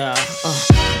beach, y'all.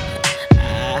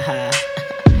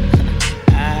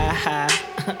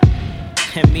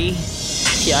 And me,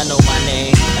 y'all know my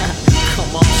name.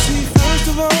 Come on. See, first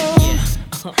of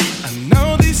all, I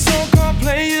know these so-called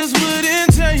players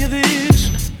wouldn't tell you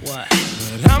this. What?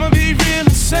 But I'ma be real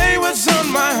and say what's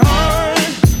on my heart.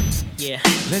 Yeah.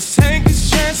 Let's take this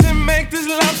chance and make this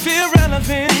love feel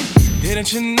relevant.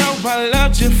 Didn't you know I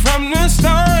loved you from the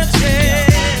start? Yeah.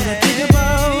 When I think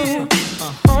about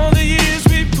all the years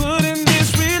we put in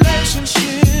this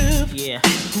relationship. Yeah.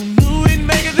 Who knew we'd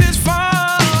make it this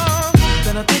far?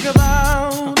 Then I think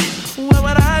about where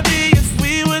would I be if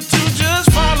we were to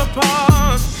just fall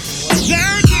apart? There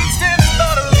can't stand the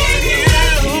thought of leaving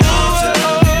you.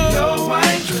 Your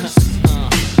white dress.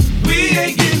 We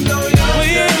ain't getting no younger. We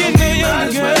ain't getting no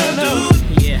younger, girl. No.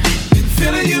 Yeah.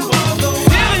 Feeling you all the while.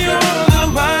 Feeling you all the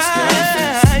while.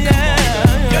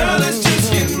 Girl, let's just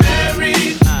get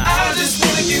married. I just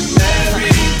wanna get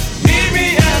married. Meet me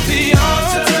at the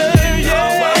altar.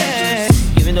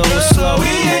 Yeah. Even though it's slow. We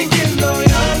ain't getting no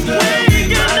younger. We ain't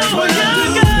getting no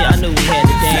younger. Yeah, I knew we had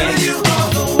to dance. Feeling you all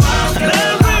the while.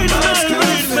 Girl, I must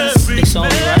confess. It's only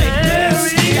right.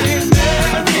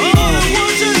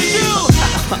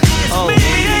 Oh.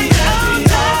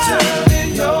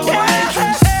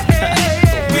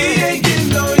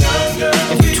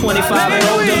 If you're 25 and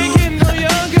older,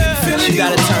 you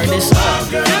gotta turn this up.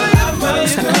 If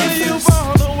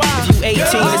you 18 to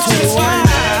 21,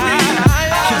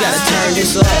 you gotta turn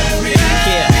this up.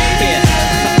 Yeah, yeah.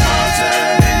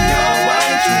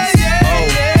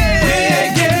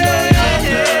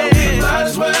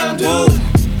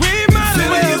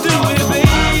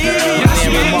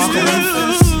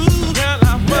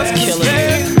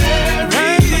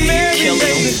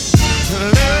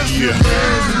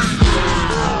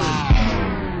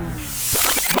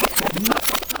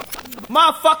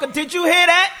 Motherfucker, did you hear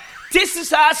that? This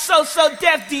is how So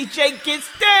Def DJ gets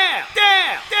down.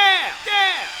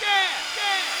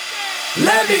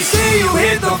 Let me see you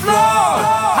hit the floor.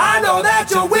 I know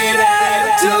that you're with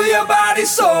it till your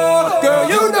body's sore. Girl,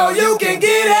 you know you can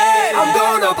get it. I'm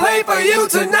gonna play for you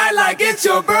tonight like it's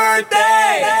your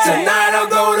birthday. Tonight I'm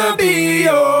gonna be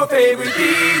your favorite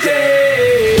DJ.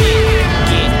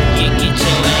 Get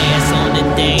your ass on the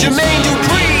dance. Jermaine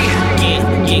Dupri.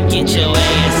 Get your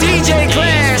ass. DJ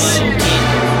Class.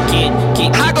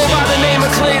 I go by the name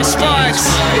of Clean Sparks.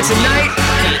 And tonight,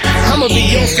 I'ma be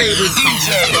your favorite DJ.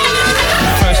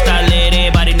 First I let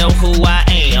everybody know who I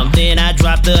am. Then I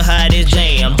drop the hottest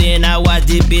jam. Then I watch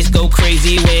this bitch go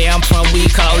crazy. Where I'm from, we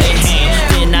call it ham.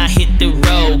 Then I hit the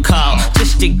roll call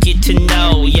just to get to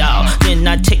know y'all. Then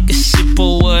I take a sip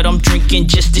of what I'm drinking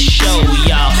just to show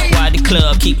y'all. Why the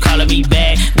club keep calling me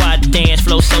back? Why the dance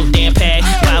flow so damn packed?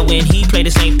 Why when he play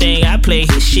the same thing I play,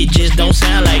 his shit just don't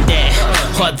sound like that?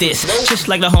 Or this, just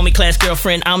like the homie class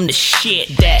girlfriend, I'm the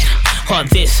shit that. Or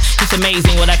this, it's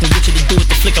amazing what I can get you to do with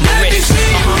the flick of my wrist. Let me see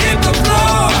you hit the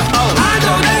floor. I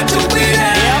know that you're with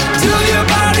it till your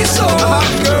body's sore.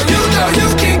 Girl, you know you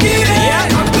can get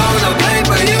it. I'm gonna play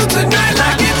for you tonight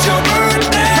like it's your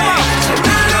birthday.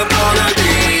 Tonight I'm gonna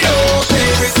be your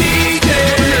favorite DJ.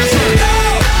 Say go,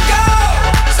 go,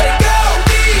 say go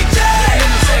DJ.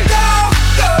 Say go,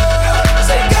 go,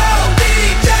 say go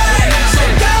DJ. Say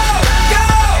go, go,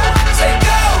 say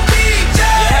go DJ.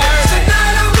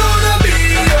 Tonight I'm gonna be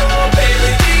your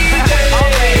favorite DJ.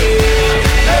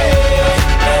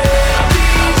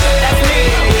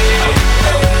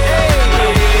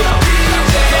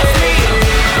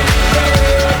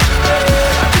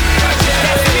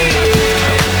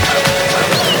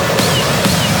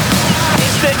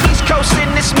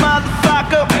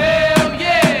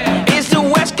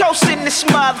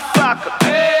 motherfucker.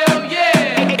 Hell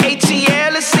yeah.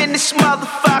 ATL is in this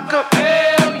motherfucker.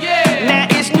 Hell yeah. Now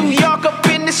it's New York up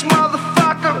in this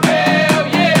motherfucker. Hell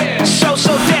yeah. So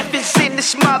Def is in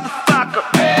this motherfucker.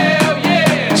 Hell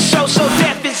yeah. So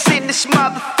Def is in this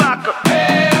motherfucker.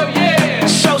 Hell yeah.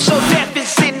 So Def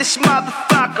is in this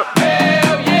motherfucker.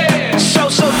 Hell yeah.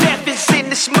 So Def is in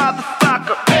this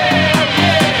motherfucker.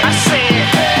 I said,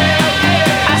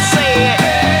 I said,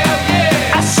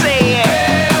 I said,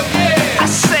 I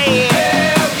said,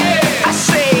 I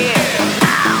said.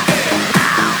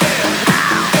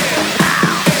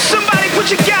 Somebody put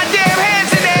your goddamn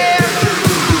hands in the air.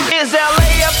 Is LA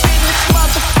up in this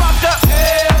motherfucker?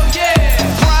 Hell yeah.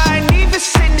 Brian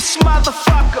Nevis in this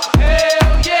motherfucker.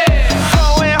 Hell yeah.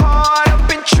 Going hard up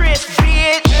in Trish,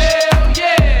 bitch. Hell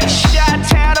yeah.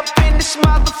 Chi-town up in this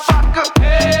motherfucker.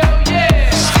 Hell yeah.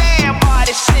 Scam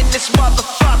artists in this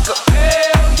motherfucker.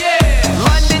 Hell yeah.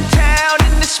 London town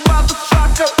in this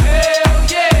motherfucker. Hell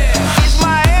yeah. Is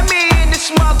Miami in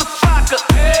this motherfucker?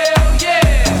 Hell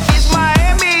yeah. Is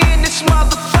Miami in this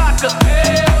motherfucker?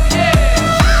 Hell yeah.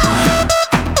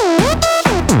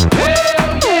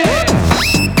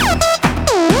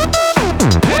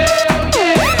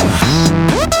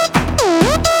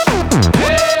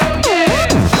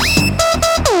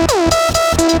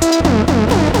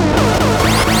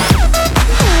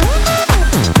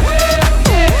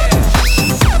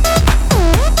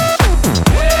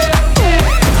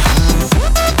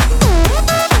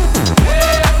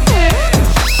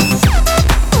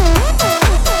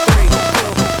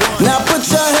 Now put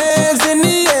your hands in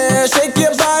the air, shake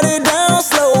your body down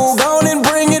slow. Go on and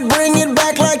bring it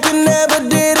back like you never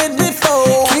did it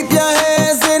before. Keep your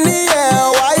hands in the air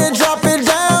while you drop it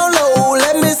down low.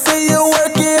 Let me see you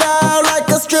work it out like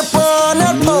a stripper on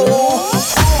a pole.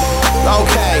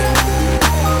 Okay.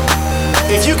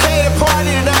 If you came to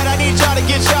party tonight, I need y'all to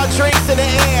get y'all drinks in the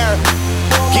air.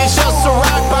 Get your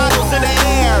Ciroc bottles in the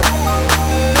air.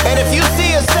 And if you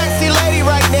see a sexy lady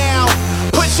right now,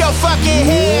 put your fucking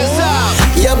hands up.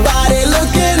 Your body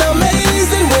looking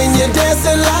amazing when you're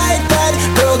dancing like that.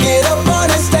 Girl, get up on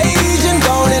the stage and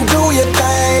go on and do your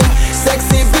thing.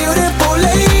 Sexy, beautiful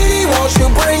lady, won't you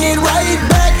bring it right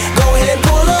back? Go ahead,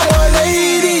 pull up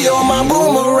 180, you're my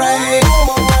boomerang.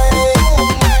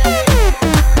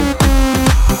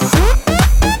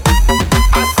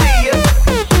 I see you.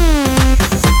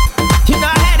 You know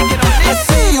I had to get on I this.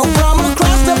 see you from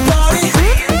across the party.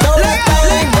 Don't let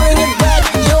that bring it back,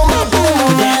 you're my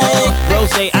boomerang.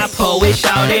 Rose, I pull it,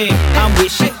 shout it. I'm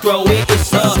with shit, throw it.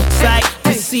 It's a sight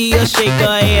to see her shake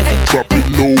her ass and drop it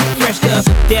low. Fresh to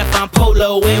death, I'm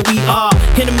polo, and we are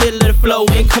in the middle of the flow,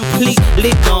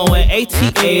 incompletely going.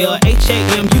 ATL,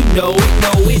 HAM, you know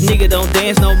it. Nigga don't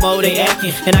dance no more, they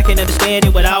acting. And I can understand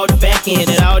it with all the back end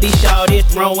and all these shawties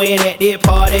throwing at their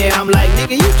party. I'm like,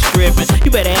 nigga, you tripping.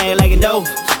 You better act like you know.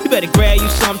 You better grab you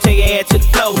something, take your ass to the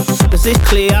floor. Cause it's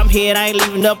clear I'm here, and I ain't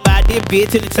leaving up out there,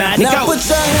 bitch, till the time to Now go. put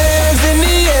your hands in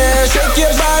the air, shake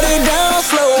your body down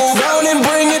slow. Go on and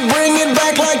bring it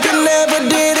back like you never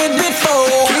did it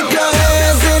before. Keep your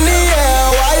hands in the air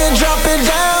while you drop it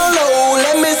down low.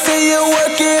 Let me see you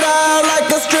work it out like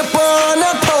a stripper on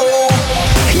a pole.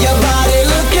 Your body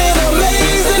looking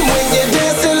amazing when you're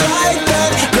dancing like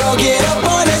that. Girl, get up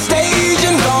on the stage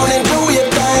and go on and do your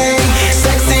thing.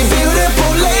 Sexy,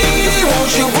 beautiful lady,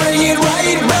 won't you bring it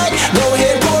right back? Go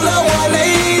ahead, pull up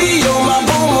 180, you're my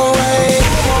boomerang.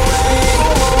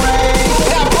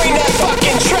 Now bring that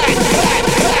fucking track back.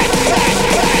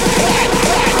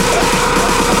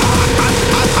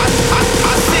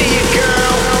 I see you,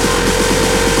 girl.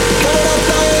 Cut it up,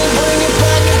 thing, bring it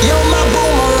back, you're my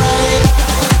boomerang.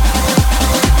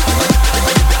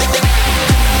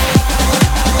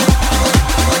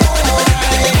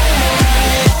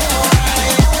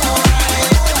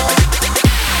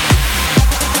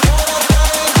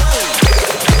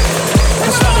 I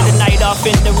started the night off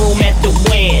in the room at the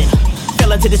Win.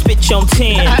 Fell into this bitch on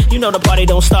 10. You know the party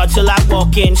don't start till I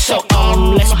walk in. So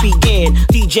let's begin.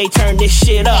 DJ, turn this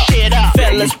shit up.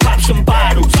 Fellas, pop some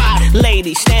bottles.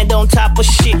 Ladies, stand on top of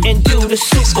shit and do the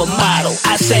supermodel.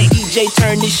 I say, DJ,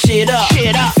 turn this shit up.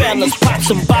 Fellas, pop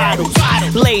some bottles.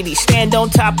 Ladies, stand on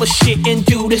top of shit and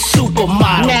do the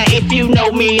supermodel. Now, if you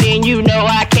know me, then you know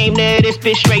I came to this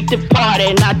bitch straight to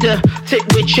party, not to sit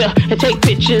with ya and take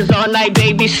pictures all night,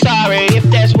 baby. Sorry if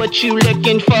that's what you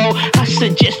looking for. I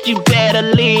suggest you better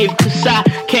leave, cause I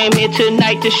came here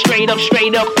tonight to straight up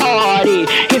party.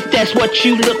 If that's what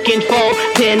you looking for,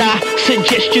 then I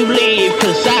suggest you leave,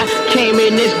 cause I came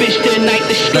in this bitch tonight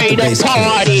to straight up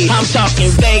party. I'm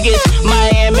talking Vegas,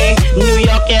 Miami, New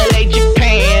York, LA,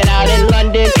 Japan, out in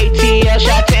London, ATL,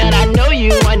 Chi-town. I know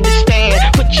you understand.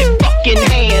 Put your fucking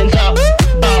hands up.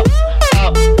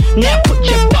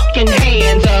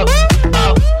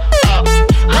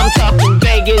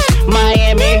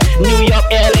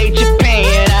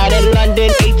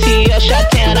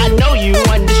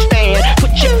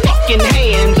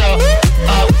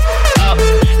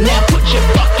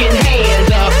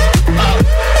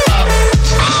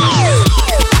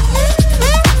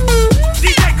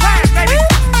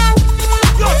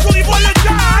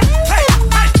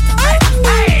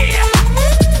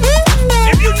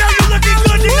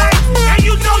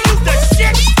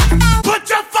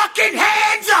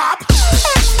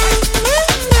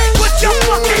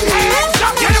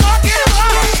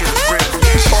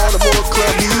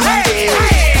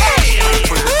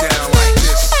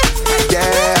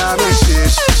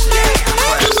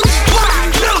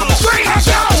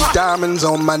 diamonds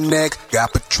on my neck,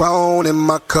 got Patron in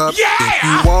my cup. If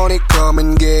you want it, come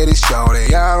and get it,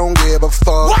 shorty. I don't give a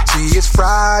fuck. See, it's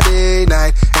Friday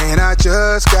night and I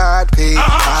just got paid.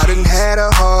 I done had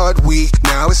a hard week,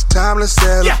 now it's time to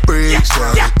celebrate.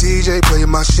 DJ play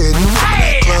my shit, some of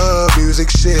that club music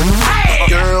shit. My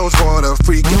girls wanna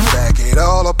freaking back it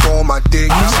all up on my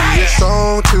dick. See, it's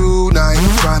on tonight,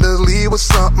 trying to leave with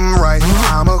something right.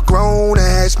 I'm a grown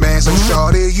ass man, so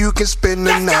shorty, you can spend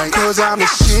the night. Cause I'm the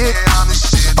shit,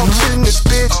 up in this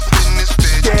bitch.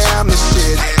 Yeah, I'm the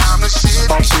shit,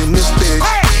 up in this bitch.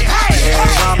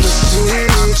 Yeah, I'm the shit,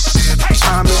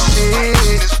 I'm the shit.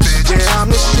 Yeah, I'm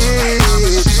the shit,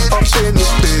 up in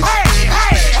this bitch.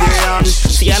 Yeah, I'm the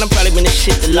shit. See, I done probably been the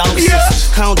shit the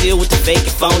longest. I don't deal with the fake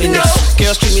and phoniness.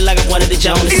 Girls treat me like I'm one of the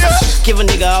Jonases. Give a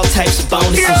nigga all types of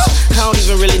bonuses. I don't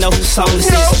even really know whose song this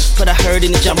is, but I heard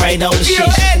it and jump right on the shit.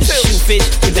 Shoot fish,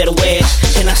 you better wear it,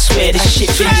 and I swear this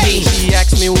shit fit me. She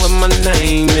asked me what my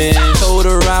name is, told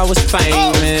her I was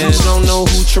famous. Don't know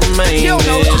who Tremaine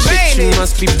is, bitch, you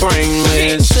must be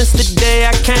brainless. Since the day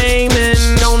I came in,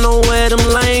 don't know where them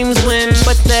lames went,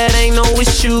 but that ain't no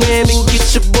issue. And then get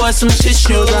your boy some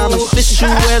tissue. I'm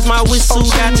official, where's my whistle?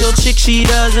 Got your chick, she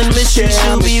doesn't miss you.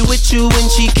 She'll be with you when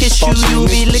she kiss you. You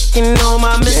be licking on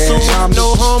my missile.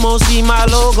 No homo, see my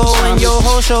logo and your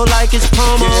whole show like it's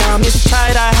promo. It's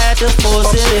tight, I had to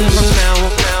force it in from now on.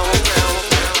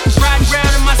 Riding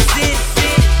round in my city,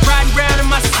 riding round in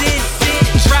my city,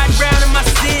 riding round in my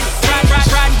city,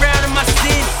 riding round in my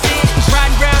city,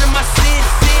 riding round in my city,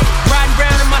 riding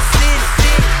round in my city,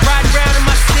 riding round in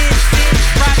my city,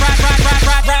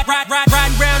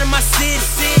 riding round in my city,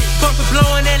 bumping,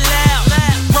 blowing that loud,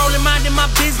 rolling, minding my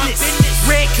business,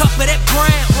 red cup of that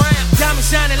brown, diamond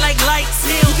shining like lights,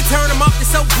 you can turn them off, they're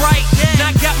so bright, now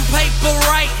I got them paper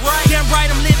right, damn right,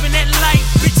 I'm living that life,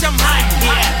 bitch, I'm hot,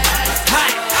 hot,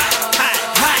 hot,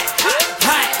 hot,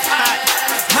 hot,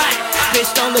 hot,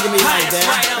 bitch, don't look at me like that.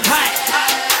 I'm hot,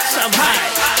 I'm hot,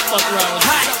 fuck wrong with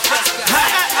hot,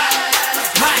 hot,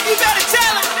 hot, you better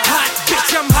tell it, hot,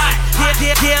 bitch, I'm hot,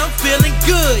 yeah, I'm feeling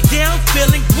good, yeah, I'm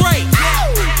feeling great,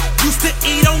 used to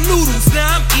eat on noodles,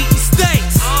 now I'm eating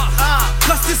steaks,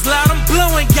 plus this loud I'm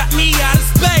blowing got me out of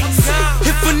space,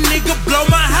 if a nigga blow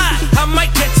my hot, I might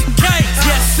catch a case,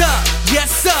 yes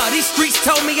sir, these streets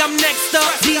told me I'm next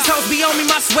up, these hoes be on me,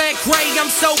 my swag cray, I'm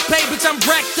so paid, bitch, I'm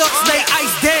racked up, stay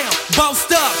iced down,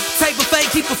 bossed up, paper fade,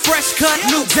 keep a fresh cut,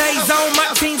 new J's on,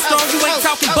 my team strong, you ain't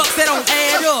talking bucks, that don't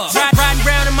add up, riding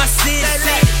round in my city,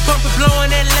 bumping, blowing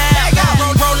that loud,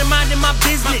 rolling, minding my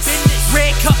business,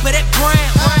 red cup of that brown,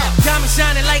 diamond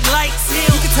shining like lights,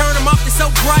 you can turn them off, they're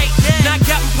so bright, now I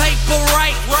got them paper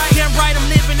right, damn right, I'm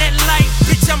living that life,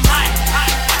 bitch, I'm hot, hot,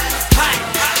 hot,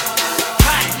 hot,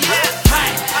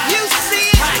 hot, you see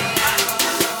it, hot,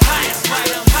 hot,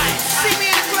 see me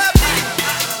in the club,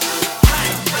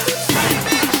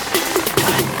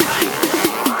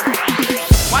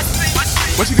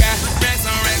 What you got? Racks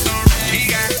on racks on racks. He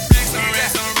got racks on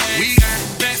racks on racks. We got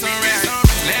racks on racks on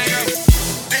racks. Let go.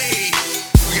 Hey,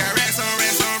 we got racks on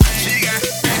racks on racks. She got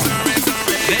racks on racks on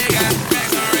racks. They got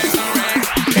racks on racks on racks.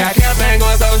 Got campaign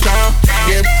going so strong.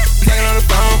 Get taking on the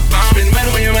phone. Spend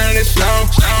money when your mind is slow.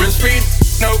 Real street,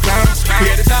 no clowns. We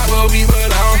at the top where we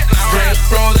belong. Red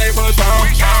rose, they for strong.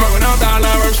 Smoking on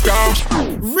dollar strong.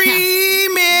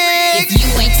 Remix. If you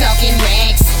ain't talking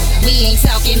racks, we ain't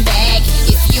talking back.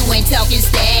 If you ain't talking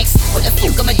stacks, what the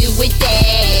fuck I'ma do with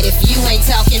that? If you ain't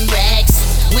talking racks,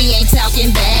 we ain't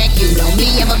talking back. You know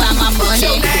me, I'm about my money.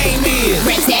 Your name is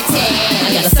Rat-tat-tat.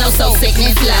 I got a so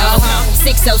sickening flow.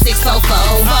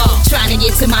 60644. Trying to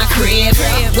get to my crib.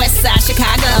 West side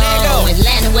Chicago,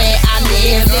 Atlanta where I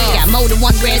live. Got more than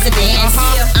one residence.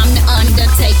 I'm the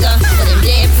undertaker for them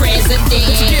dead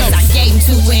presidents. I gave him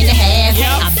 2.5.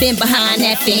 I've been behind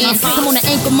that fence. I'm on an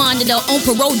ankle monitor, on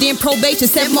parole, then probation,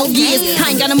 7 more years. I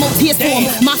ain't got no more tears for him.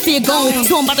 My fear gone,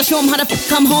 so I'm about to show him how to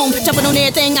come home. Jumping on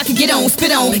everything I can get on,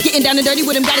 spit on. Getting down and dirty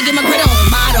with him, gotta get my grit on.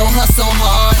 Motto, hustle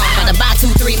hard. About to buy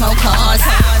 2-3 more cars.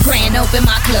 Grand open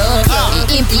my club and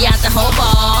empty out the whole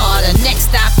bar. The next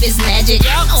stop is Magic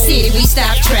City, we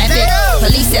stop traffic.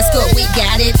 Police escort, we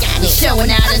got it. It's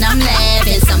showing out and I'm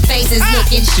laughing. Some faces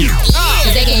looking shit,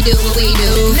 cause they can't do what we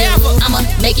do. I'ma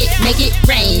make it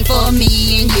rain for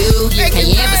me and you. Have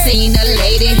you ever seen a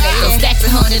lady? Those stacks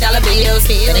of $100 bills.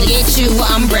 Better get you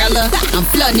an umbrella. I'm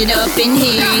flooding it up in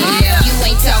here. You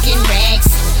ain't talking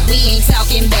racks, we ain't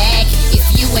talking back. If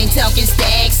you ain't talking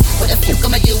stacks, what the fuck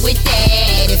I'ma do with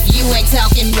that? If you ain't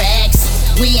talking racks,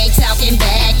 we ain't talking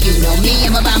back. You know me,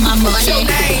 I'm about my money. Your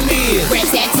name is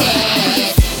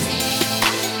Rat-tat-tat.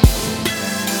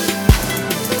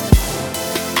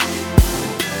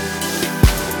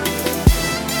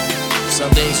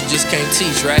 can't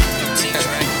teach, right?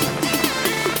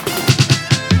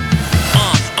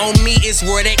 On me is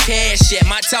where that cash at.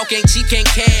 My talk ain't cheap, can't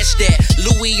cash that.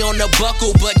 Louis on the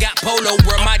buckle, but got polo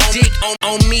where my dick.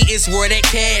 On me is where that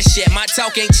cash at. My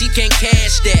talk ain't cheap, can't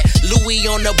cash that. Louis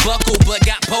on the buckle, but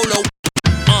got polo.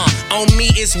 On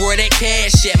me is where that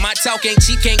cash at. My talk ain't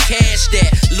cheap, can't cash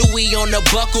that. Louis on the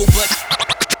buckle, but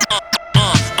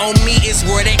on me is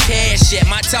where that cash at.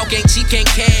 My talk ain't cheap, can't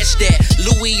cash that.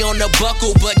 Louis on the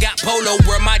buckle, but got polo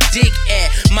where my dick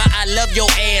at. My I love your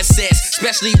assets,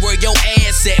 especially where your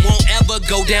ass at. Won't ever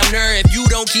go down there if you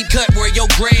don't keep cut where your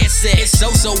grass at. It's so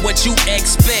what you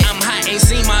expect. I'm hot, ain't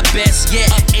seen my best yet.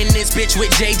 Up in this bitch with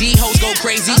JD, hoes go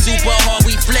crazy, super hard,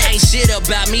 we flex. Ain't shit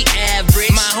about me average.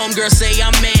 My homegirl say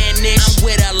I'm mannish. I'm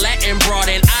with a Latin broad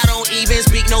and I don't even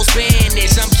speak no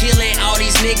Spanish. I'm killing all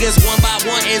these niggas one by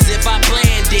one as if I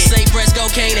planned it. Say Fresco,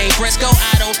 Kane ain't Fresco,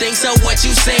 I don't think so. What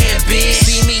you saying, bitch?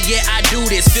 See me, yeah, I do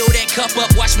this. Fill that cup up,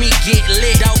 watch me get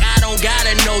lit. Dog, I don't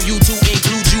gotta know you to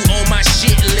include you on my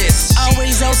shit list.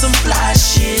 Always on some fly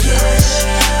shit,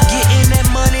 getting that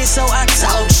money, so I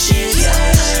talk shit.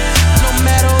 No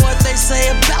matter what they say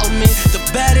about me, the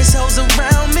baddest hoes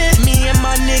around me, me and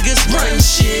my niggas run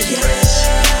shit.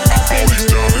 All these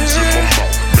diamonds in my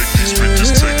mouth, make these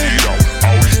bitches take it out.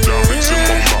 All these diamonds in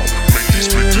my mouth, make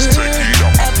these bitches take it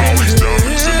out. All these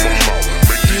diamonds in my mouth,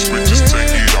 make these bitches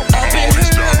take it out. All these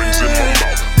diamonds in my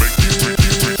mouth, make these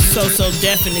bitches. So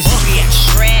Def in this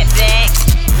bitch. Right back,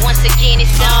 once again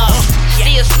it's on.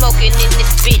 Still smoking in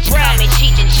this bitch, call me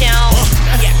Cheech and Chong.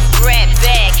 Right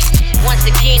back, once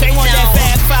again it's on.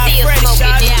 Still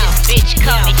smoking in this bitch,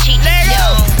 call me Cheech and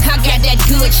Chong. I got that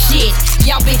good shit.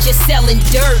 Y'all bitches selling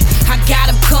dirt. I got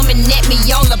them coming at me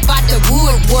all about the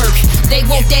woodwork. They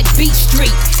want that beat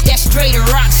street, that straight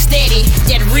rock steady,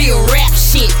 that real rap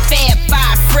shit. Fab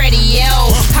Five Freddy,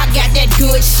 yo. I got that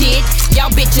good shit.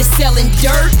 Y'all bitches selling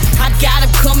dirt. I got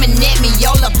them coming at me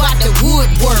all about the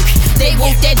woodwork. They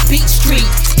want that beat street,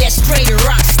 that straight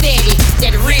rock steady,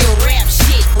 that real rap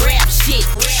shit, rap shit.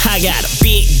 I got a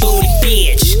big booty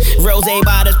bitch. Rose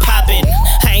bottles poppin'.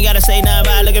 I ain't gotta say nothing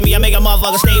about it. Look at me, I make a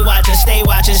motherfucker stay watching,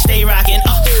 stay rockin'.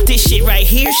 This shit right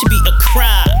here should be a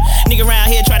crime. Nigga around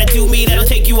here try to do me, that'll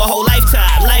take you a whole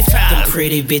lifetime. Them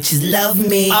pretty bitches love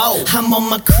me. I'm on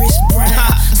my Chris Brown.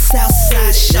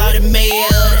 Southside Charlotte Mayor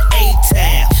of the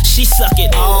A-Town. She suck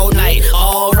it all night,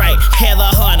 alright.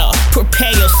 Heather Hunter,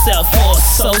 prepare yourself for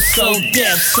a so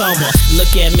Def summer.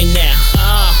 Look at me now,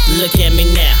 look at me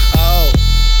now.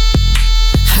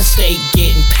 I stay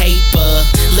getting paper.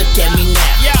 Look at me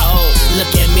now,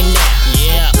 look at me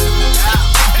now.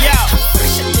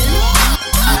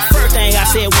 First thing I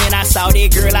said when I saw that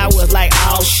girl, I was like,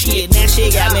 oh shit. Now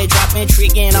she got me dropping,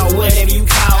 tricking, or whatever you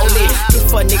call it.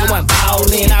 If a nigga went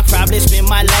ballin', I probably spend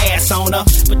my last on her.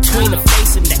 Between the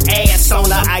face and the ass on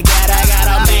her, I got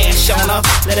a mash on her.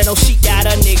 Let her know she got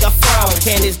a nigga from.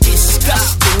 And it's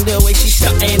disgusting the way she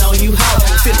stuntin' on you, ho.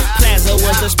 Fifth Plaza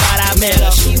was the spot I met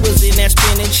her. She was in that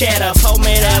spinning chatter. Told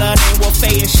me that her name was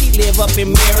Faye and she live up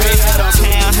in Marietta.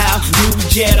 Townhouse, New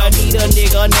Jetta. Need a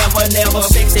nigga, never.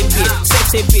 Sexy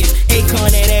bitch.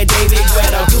 Akon and that David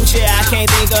Guetta. Gucci, I can't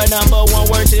think of number one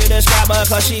word to describe her,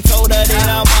 cause she colder than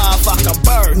a motherfucker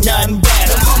bird. Nothing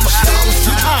better.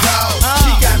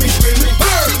 She got me screaming,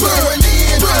 bird,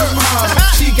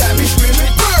 she got me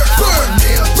screaming, bird,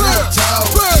 nail to the toe.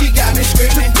 She got me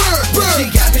screaming, bird, she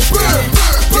got me screaming,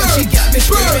 bird, she got me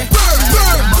screaming,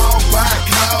 bird, all black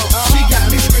clothes. She got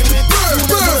me screaming, bird,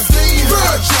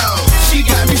 she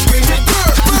got me screaming,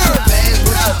 bird, bad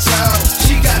with the toe.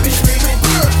 She got me screaming,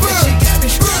 bird, she got me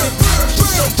screaming,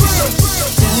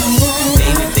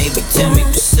 Baby, tell me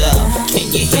what's up. Can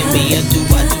you hear me or do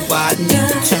I need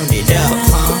to turn it up,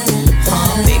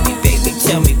 Baby,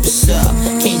 tell me what's up.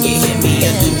 Can you hear me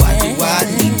or do I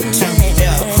need to turn it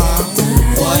up,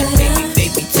 What?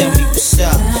 Baby, tell me what's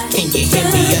up. Can you hear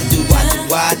me or do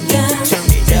I need to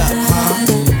turn it up,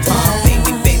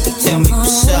 Baby, tell me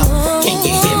what's up. Can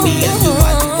you hear me or do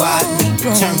I need to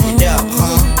turn it up,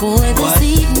 Boy, this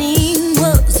evening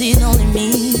was it only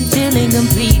me feeling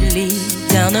completely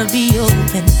down to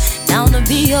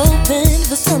be open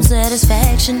for some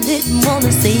satisfaction. Didn't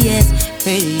wanna say yes,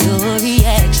 ready your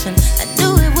reaction. I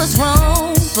knew it was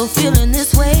wrong for feeling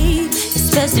this way,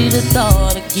 especially the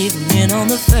thought of giving in on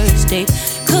the first date.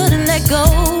 Couldn't let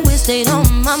go, it stayed on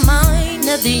my mind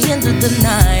at the end of the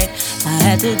night. I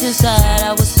had to decide,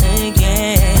 I was thinking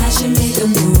I should make a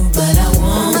move, but I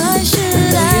won't. I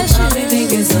should probably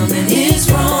thinking something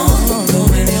is wrong,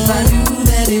 knowing if I do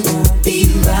that it won't be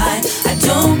right. I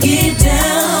don't get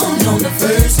down on the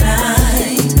first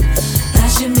night. I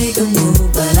should make a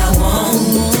move, but I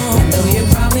won't. I know you're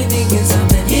probably thinking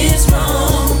something is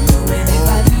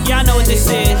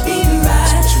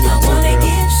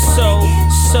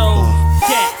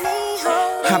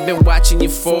been watching you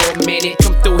for a minute.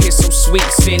 Come through here, some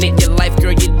sweets in it. Your life,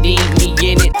 girl, you need me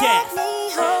in it.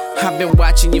 I've been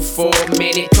watching you for a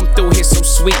minute. Come through here, some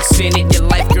sweets in it. Your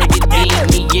life, girl, you need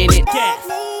me in it.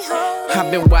 I've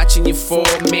been watching you for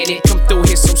a minute. Come through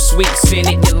here, some sweets in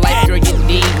it. Your life, girl, you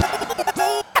need.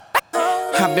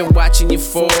 I've been watching you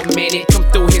for a minute. Come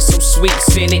through here, some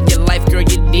sweets in it. Your life, girl,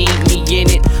 you need me in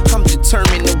it. I'm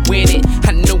determined to win it.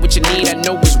 I know what you need, I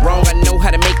know what's wrong. I know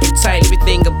how to make it tight.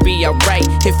 Everything'll be alright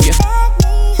if you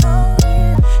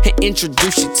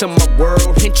introduce you to my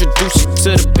world. Introduce you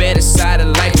to the better side of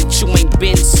life that you ain't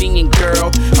been seeing,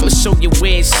 girl. I'ma show you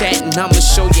where it's at and I'ma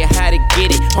show you how to get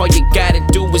it. All you gotta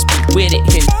do is be with it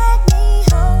and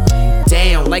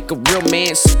down like a real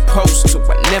man supposed to.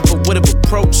 I never would've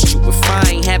approached you if I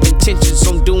ain't have intentions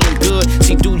on doing good.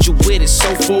 See, dude, you with it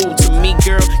so full to me,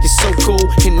 girl. You're so cool,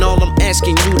 and all I'm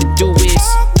asking you to do is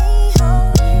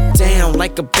down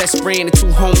like a best friend and two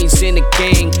homies in a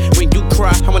gang. When you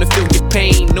cry, I wanna feel your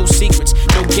pain. No secrets,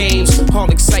 no games, all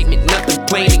excitement, nothing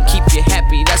plain. And keep you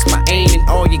happy, that's my aim. And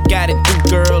all you gotta do,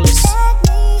 girl, is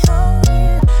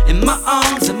in my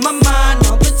arms, in my mind,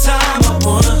 all the time. I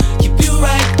wanna keep you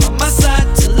right on my side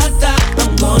till I die.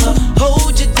 I'm gonna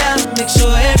hold you down, make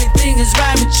sure everything is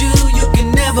right with you. You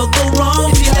can never go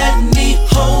wrong if you let me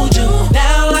hold you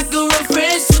down like a real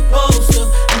friend's supposed to.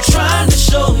 I'm trying to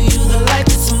show you the life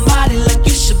of somebody like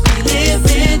you should be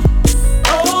living.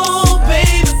 Oh,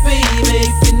 baby, baby,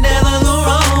 you can never go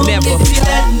wrong never. If you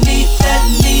let me.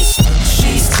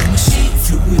 She's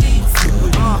fluid.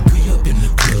 We up in the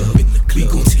club, we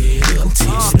gon' tear it up,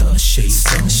 some shades,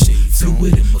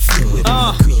 fluid in my fluid. We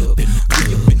up in the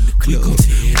club, we gon'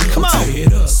 tear it up, Come on. tear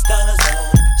it up.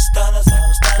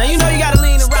 Now you know you gotta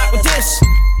lean and rock with this.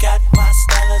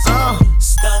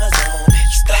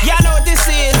 Y'all know what this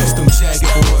is. Them jagged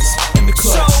boys in the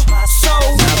club. So.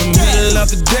 Now the middle of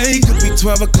the day could be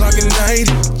 12 o'clock at night.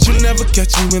 But you never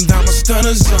catch me without my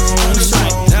stunner zone.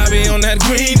 I be on that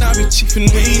green, I be chiefin'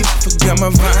 weed. Forgot my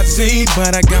Visine,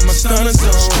 but I got my stunner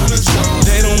zone.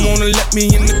 They don't wanna let me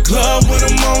in the club with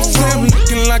them on. Say I'm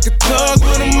looking like a thug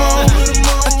with them on.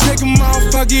 I take them off,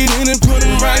 I get in and put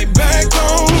them right back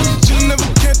on. You never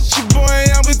catch your boy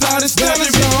out without his stunner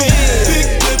zone. Big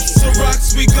lips of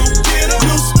rocks, we gon' get em.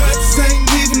 Loose specs ain't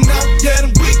leaving out yet,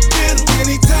 and we get em.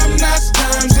 Anytime, nice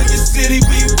times in the city,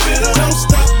 we with em. Don't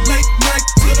stop late night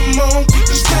till the morning, keep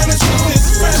the standards on.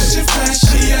 It's fresh and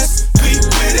flashy, yes, we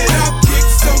with it. I'll kick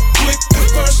so quick, the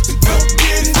first to go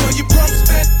get it. Know you broke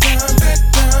that time, that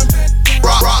time, that time.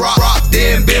 Rock,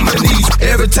 then bend my knees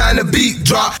every time the beat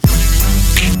drop.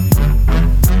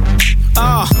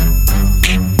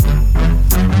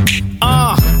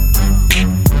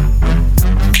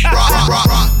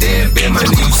 Rock, then bend my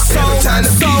knees every time the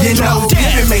beat drop.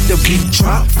 Didn't make the beat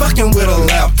drop. Fucking with a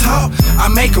laptop, I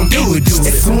make them do it.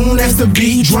 As soon as the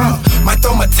beat drop, might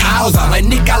throw my towels out. Like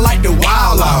Nick, I like the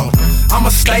wild out. I'ma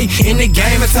stay in the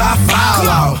game until I foul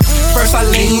out. First I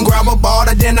lean, grab a ball,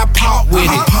 then I pop with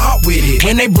it.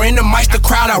 When they bring the mic, the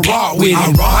crowd, I rock with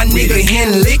it. My nigga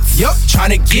hitting licks,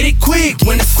 tryna get it quick.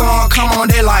 When the song come on,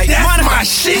 they like, that's my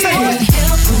shit. When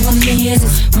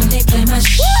they play my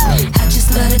shit, I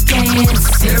just love to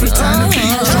dance. Every time the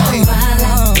beat drop,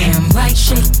 damn right,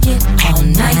 shake it all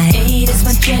night. Hey, that's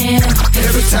my jam.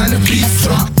 every time the beat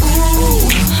drop. Ooh,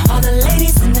 all the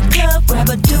ladies in the club grab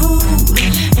a dude,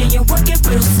 and you work it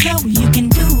real slow. You can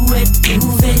do it,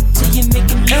 move it till you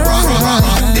make it love.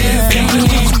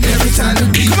 Every time the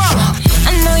beat drop. I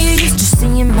know you're used to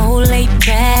seeing more laid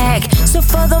back, so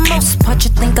for the most part you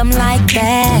think I'm like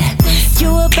that. You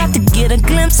about to get a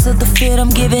glimpse of the fit I'm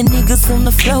giving niggas on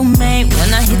the floor, man.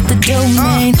 When I hit the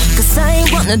domain, cause I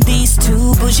ain't one of these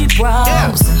two bougie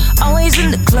bros. Always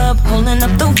in the club holding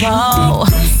up the wall.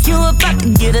 You about to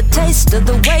get a taste of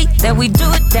the way that we do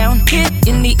it down here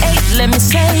in the 8. Let me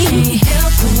say,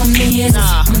 who I'm is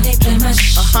when they play my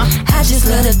shit. I just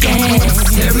love to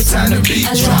dance. Every time the beat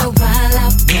I drop. love to wild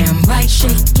out, damn right,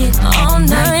 shake it all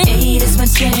night. Hey, that's my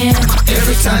jam.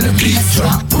 Every time the beat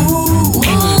drop. Ooh,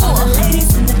 all the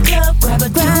ladies in the club grab a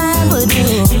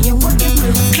dude, and you work it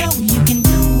real slow. You can do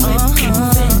it.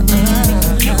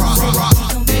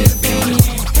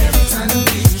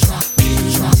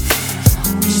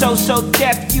 So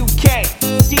Def UK,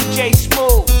 DJ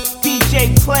Smooth,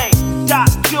 DJ Play, Doc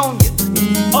Jr.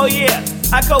 Oh yeah,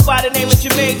 I go by the name of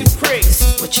Jermaine Dupri.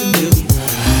 What you do?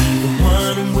 The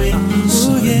one I'm with,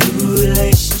 so a new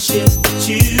relationship with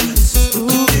you. This is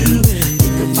what we do.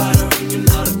 Think about her and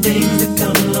all the things that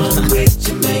come along with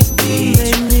you. Make me,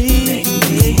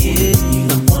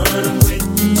 the one I'm with,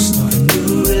 start a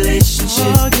new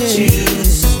relationship with you.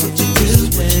 This is what you do.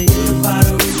 Think about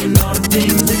her and all the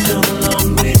things that come along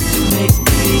with you. Make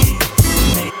me.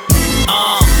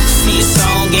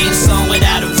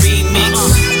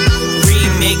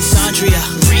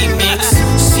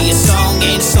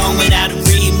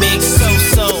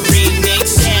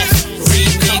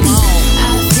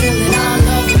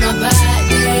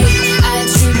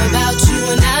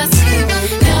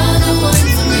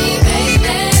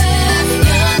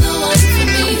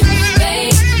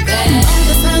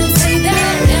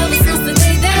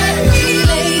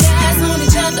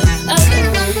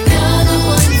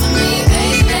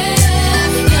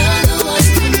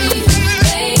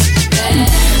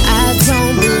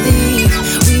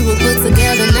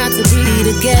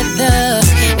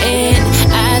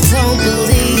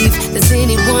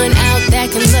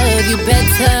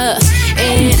 maker.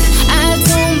 And I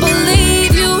don't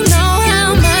believe you know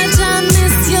how much I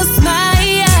miss your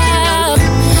smile.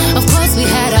 Of course we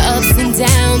had our ups and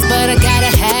downs, but I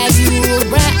gotta have you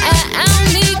around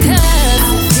because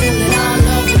I feel it all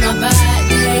over my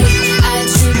body. I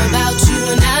dream about you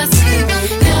and I say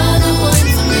you're the one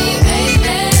for me,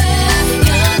 baby.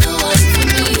 You're the one for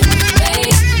me,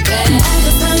 baby. All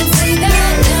the time say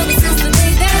that, ever since the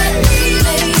day that we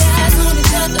laid eyes on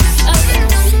each other.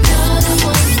 You're the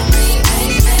one for me,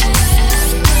 baby.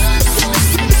 You're the one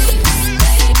for me,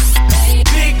 baby.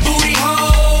 Big booty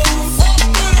hoes,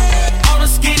 all the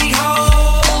skinny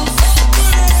hoes,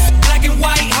 black and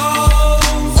white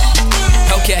hoes.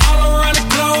 Okay. All around the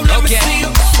globe, let me see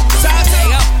 'em.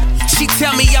 She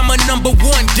tell me I'm a number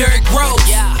one Derrick Rose.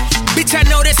 Bitch, I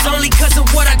know that's only cause of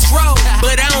what I drove,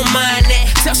 but I don't mind that.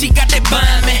 Tell she got that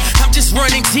bind, man. I'm just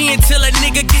running 10 till a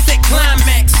nigga get that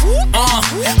climax.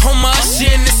 On my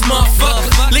shit in this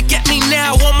motherfucker. Look at me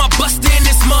now, on my buster in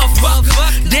this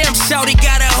motherfucker. Damn, shawty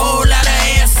got a whole lot of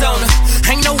ass on her.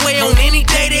 Ain't no way on any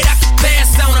day that I can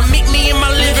pass on her. Meet me in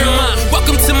my living room.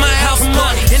 Welcome to my house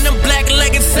party. In them black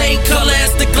leggings, same color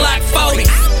as the Glock 40.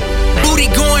 Booty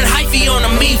going hyphy on a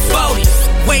me 40.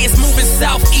 Way it's moving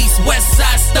southeast, west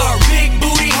side star. Big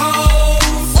booty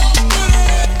hoes,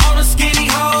 all the skinny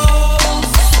hoes,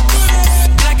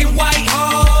 black and white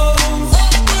hoes.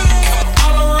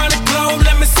 All around the globe,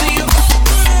 let me see 'em.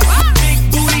 Big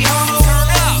booty hoes, turn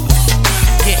up.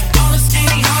 Yeah. All the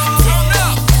skinny hoes, turn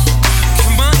up.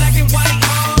 Come on. Black and white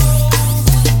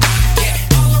hoes. Yeah.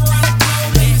 All around the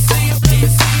globe, let me see 'em.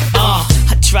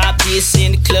 I drop this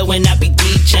in the club when I be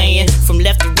DJing. From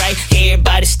left to right,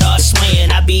 everybody start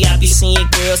swaying. I be seeing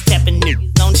girls tapping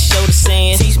niggas on the shoulder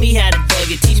saying, teach me how to bug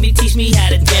it, teach me how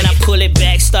to. Then I pull it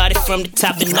back, started from the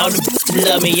top and all the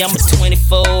love me. I'm a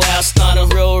 24-hour stunner,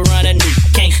 road runner,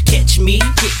 can't catch me.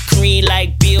 Get green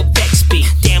like Bill Bixby.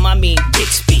 Damn, I mean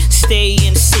Bixby. Stay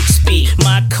in the 6-speed.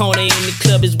 My corner in the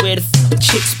club is where the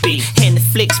chicks be and the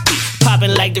flicks be.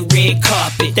 Popping like the red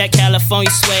carpet. That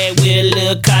California swag with a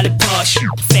little college part shit.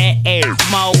 Fat air,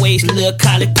 small waist, little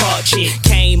college part chick.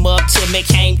 Came up to me,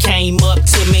 came up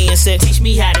to me and said, teach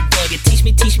me how to dug it.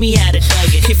 Teach me how to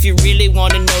dug it. If you really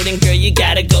wanna know, then girl, you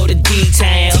gotta go to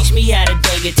D-Town. Teach me how to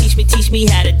dug it. Teach me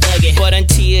how to dug it. But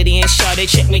until then, shawty,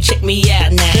 check me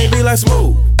out now. They be like,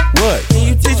 Smooth, what? Can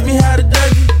you teach me how to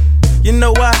dug it? You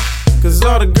know why? Cause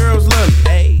all the girls love me.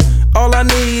 Hey. All I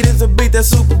need is a beat that's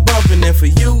super bumpin'. And for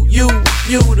you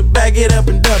to back it up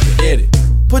and dump it. Get it.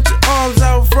 Put your arms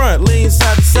out front, lean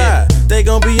side to side. They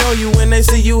gon' be on you when they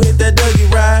see you hit that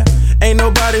Dougie ride. Ain't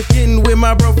nobody getting with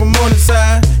my bro from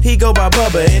Morningside. He go by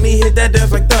Bubba and he hit that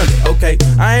dance like thunder. Okay,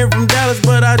 I ain't from Dallas,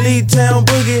 but I D-Town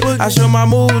boogie. I show my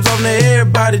moves on there,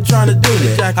 everybody tryna do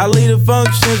me. I lead the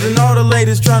functions and all the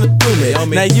ladies tryna do me.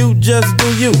 Now you just do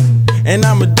you, and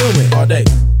I'ma do me all day.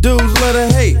 Dudes love to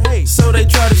hate, so they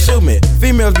try to shoot me.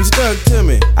 Females be stuck to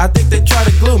me, I think they try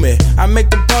to glue me. I make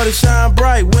the party shine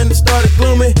bright when it started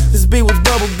gloomy. This beat was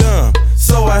bubble gum,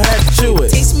 so I had to chew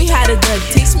it. Teach me how to dug,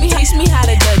 teach me how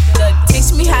to dug. Teach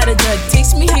me how to dug,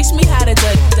 teach me how to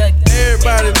dug.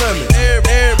 Everybody love me,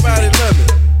 everybody love me.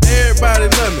 Everybody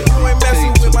love me, you ain't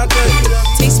messing with my dug.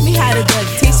 Teach me how to dug,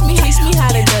 teach me how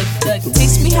to dug.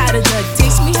 Teach me how to dug,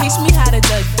 teach me how to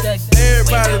dug.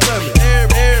 Everybody love me,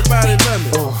 everybody love me.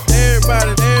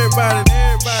 Everybody.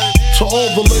 To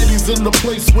all the ladies in the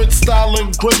place with style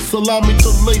and grace, allow me to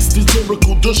lace these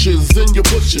lyrical douches in your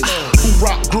bushes. Who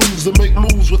rock grooves and make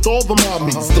moves with all the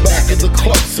mommies. The back of the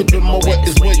club, sipping my wet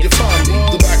is where you find me.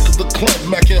 The back of the club,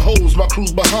 macking hoes, my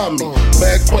crew's behind me.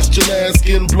 Mad question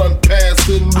asking, blunt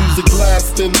passing, music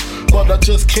lasting. But I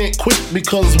just can't quit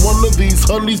because one of these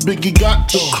honeys Biggie got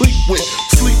to creep with,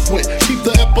 sleep with, keep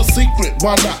the ep a secret.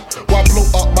 Why not? Why blow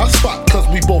up my spot? Cause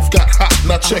we both got hot.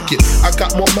 Now check it. I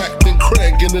got more Mac than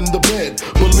Craig and in the bed.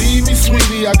 Believe me,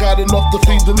 sweetie, I got enough to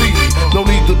feed the needy. No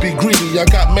need to be greedy. I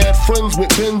got mad friends with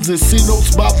Benzes, see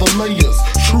notes by the layers.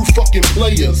 True fucking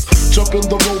players. Jump in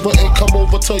the Rover and come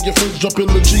over. Tell your friends jump in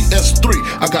the GS3.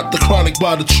 I got the chronic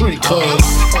by the tree. Cause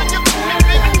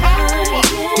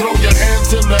throw your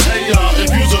hands in the air if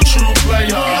you's a true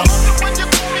player.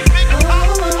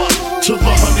 To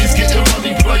the honeys getting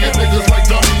money, playing niggas like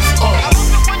dummies.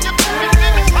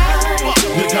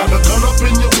 You got a gun up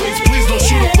in your waist, please don't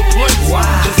shoot up the place.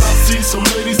 Cause I see some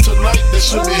ladies tonight that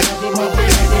should be having my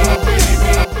baby.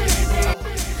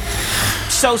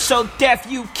 So Def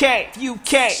UK.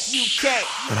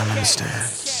 But I don't understand.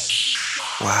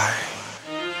 Why?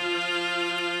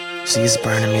 See, it's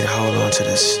burning me to hold on to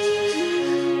this.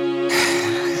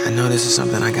 I know this is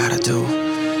something I gotta do,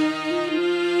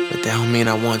 but that don't mean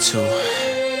I want to.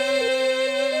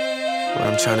 What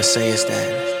I'm trying to say is that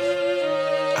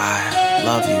I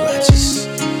love you.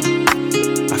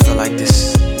 I feel like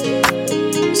this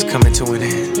is coming to an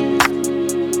end.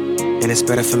 And it's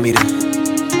better for me to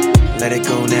let it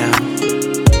go now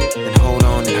than hold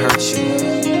on and hurt you.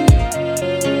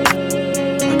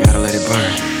 I gotta let it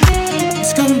burn.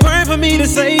 It's gonna burn for me to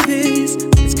say this.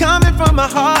 It's coming from my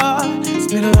heart. It's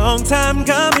been a long time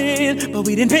coming, but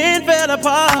we didn't pen fell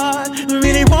apart. I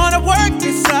really wanna work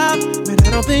this out, but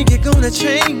I don't think you're gonna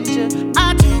change it.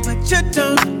 I do, but you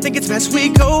don't. Think it's best we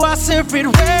go our separate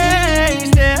ways.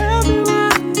 Tell me why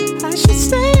I should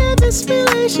stay in this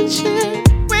relationship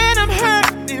when I'm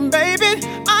hurting, baby.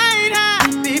 I ain't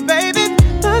happy, baby.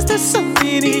 Plus there's so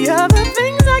many other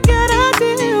things I gotta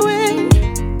deal with.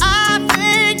 I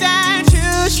think that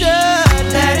you should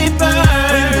let it burn.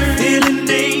 When the feeling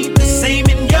ain't the same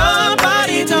in your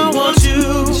body, don't want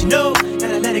you. But you know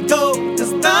that I let it go,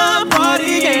 cause the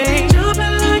party ain't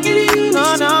jumping like it used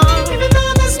to. No, even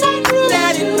though that's my groove,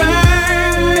 let it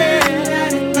burn.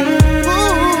 Let it burn.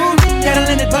 Ooh, gotta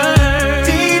let it burn.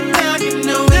 Deep down you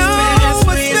know it's best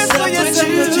for yourself,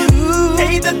 but you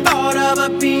hate the thought of her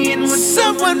being with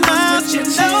someone else. You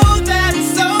know that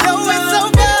it's over.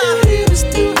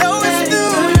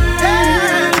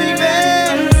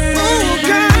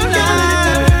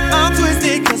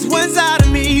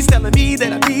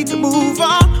 That I need to move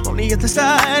on the other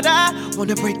side, I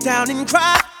wanna break down and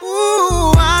cry.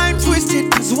 Ooh, I'm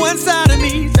twisted, cause one side of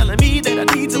me is telling me that I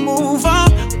need to move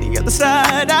on the other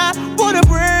side, I wanna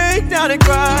break down and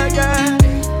cry, yeah.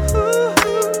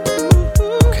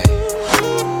 Okay.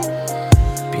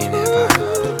 Be in there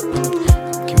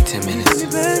about give me 10 minutes.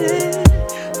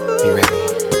 Be ready.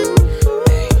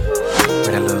 Hey,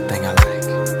 with that little thing I like.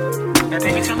 Now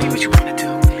baby, tell me what you wanna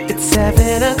do. It's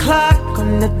 7 o'clock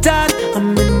on the dot.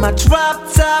 I'm in my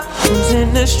drop top,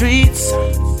 cruising the streets.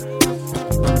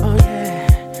 Oh yeah,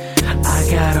 I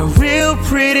got a real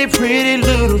pretty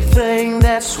little thing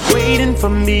that's waiting for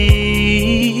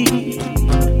me.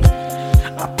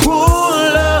 I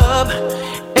pull up,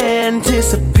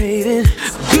 anticipating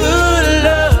good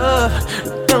love.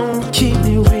 Don't keep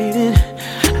me waiting.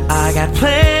 I got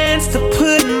plans to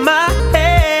put my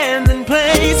hands in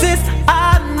places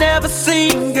I've never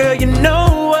seen, girl. You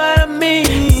know what I mean.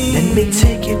 Let me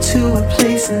take you to a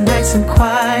place nice and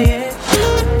quiet.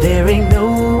 There ain't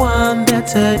no one there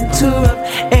to interrupt.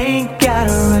 Ain't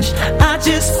gotta rush. I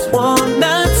just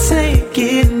wanna take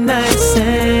it nice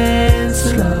and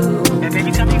slow. Now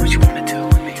baby, tell me what you wanna do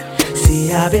with me.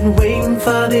 See, I've been waiting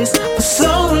for this for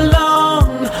so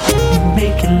long. We're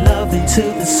making love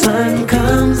until the sun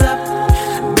comes up.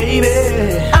 Baby,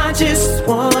 I just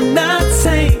wanna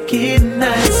take it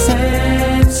nice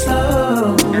and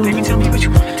slow. Now baby, tell me what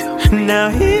you wanna do. Now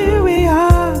here we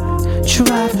are,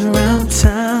 driving around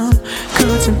town,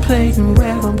 contemplating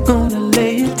where I'm gonna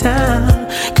lay it down.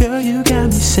 Girl, you got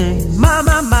me saying, my,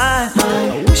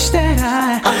 I wish that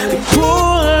I could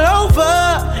pull over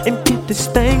and get this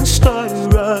thing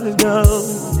started right now.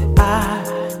 I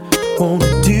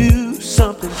wanna do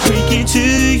something freaky to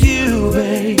you,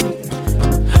 babe.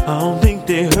 I don't think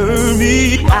they heard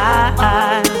me.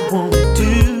 I wanna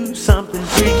do something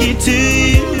freaky to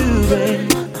you, babe.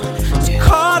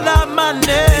 Call out my name.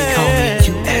 They call me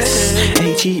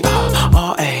USHERRAYMOND.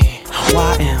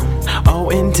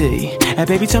 Hey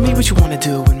baby, tell me what you wanna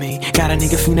do with me. Got a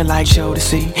nigga feeling like show to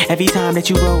see. Every time that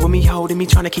you roll with me, holding me,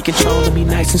 trying to keep control of me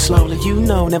nice and slowly. You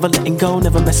know, never letting go,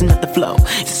 never messing up the flow.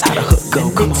 This is how the hook go.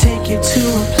 Come on. Take you to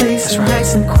a place that's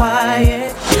nice and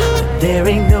quiet. There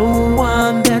ain't no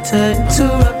one there to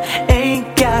interrupt.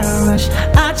 Ain't gotta rush.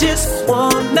 I just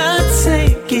wanna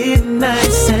take it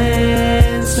nice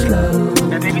and slow.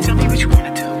 Now baby, tell me what you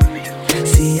wanna do with me.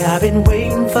 See, I've been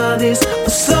waiting for this for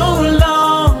so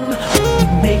long.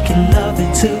 We're making love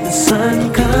until the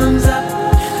sun comes up.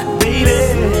 Baby,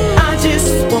 I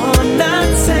just wanna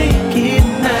take it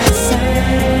nice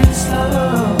and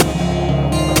slow.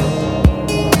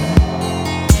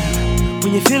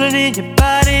 When you feel it in your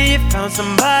body, you found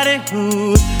somebody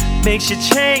who makes you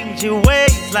change your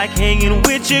ways, like hanging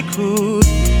with your crew.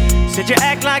 Said you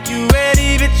act like you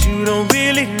ready, but you don't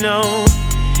really know.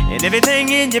 And everything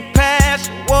in your past,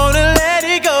 you wanna let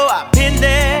it go. I've been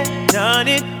there, done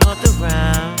it, on the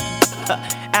round.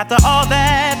 After all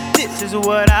that, this is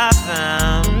what I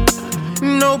found.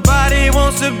 Nobody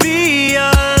wants to be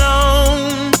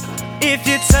alone. If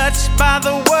you're touched by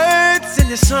the words in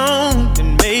the song,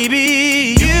 then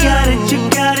maybe you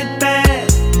got it bad.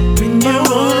 When you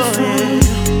wanna feel,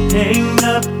 hang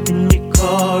up and you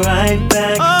call right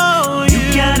back. Oh, you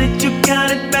got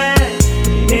it bad.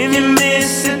 If you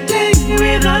miss a day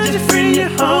without your friend, your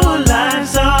whole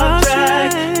life's off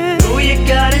track. Oh, you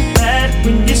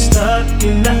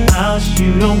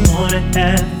wanna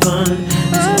have fun.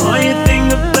 So all you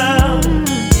think about,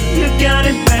 you got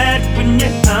it bad when you're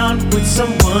out with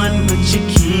someone, but you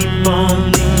keep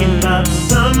on thinking about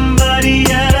somebody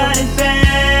else.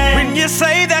 When you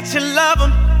say that you love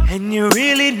them, and you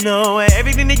really know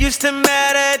everything that used to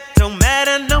matter don't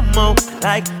matter no more.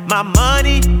 Like my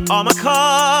money, all my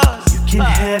cars, you can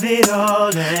have it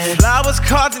all. And flowers,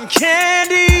 cards, and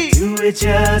candy, do it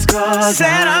just cause.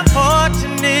 Said I'm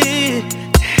fortunate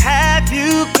to have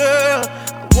you, girl.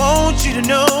 I want you to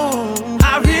know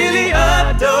I really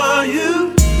adore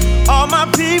you. All my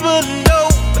people know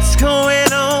what's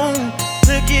going on.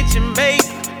 Look at your mate,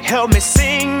 help me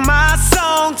sing my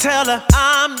song. Tell her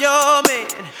I'm your man,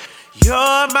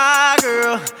 you're my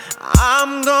girl.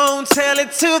 I'm gon' tell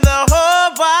it to the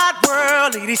whole wide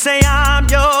world. Lady, say I'm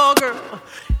your girl,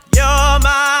 you're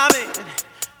my man.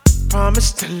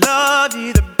 Promise to love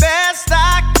you the best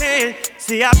I can.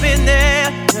 See, I've been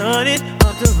there, done it,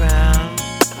 up around.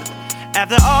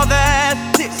 After all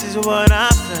that, this is what I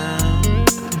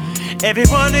found. Every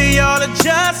one of y'all are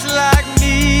just like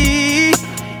me.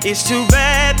 It's too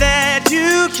bad that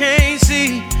you can't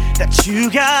see that you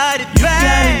got it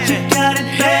bad. You got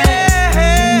it bad.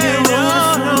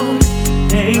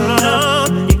 Hang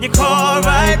on, in your car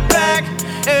right back.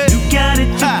 You got it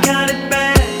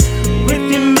bad.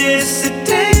 When you miss a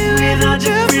day without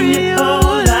your friend, your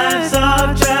whole life's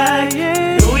off track.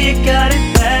 Know you got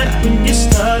it bad when you're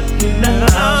stuck in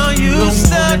the house. You don't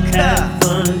wanna have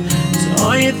fun. So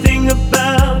all you think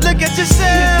about, look at yourself.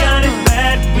 You got it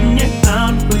bad when you're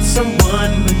out with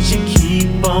someone, but you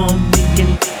keep on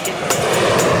thinking.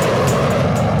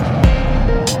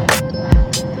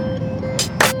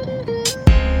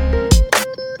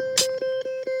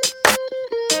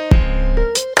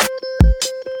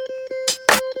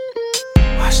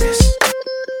 Watch this.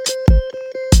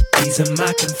 These are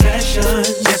my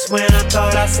confessions. Just when I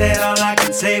thought I said all I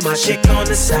can say, my chick on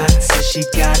the side says she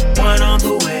got one on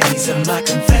the way. These are my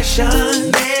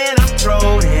confessions. Man, I'm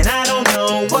thrown and I don't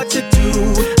know what to do.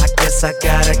 I guess I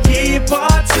gotta give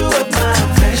part two of my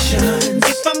confessions.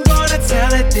 If I'm gonna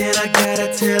tell it, then I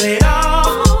gotta tell it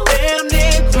all. Damn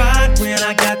near cried when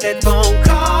I got that phone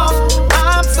call.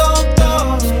 I'm so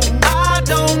thrown, I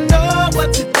don't know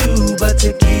what to do but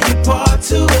to give you part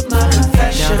two of my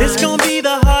confessions. Now this gon' be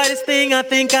the hardest thing I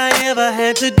think I ever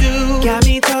had to do. Got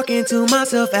me talking to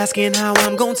myself, asking how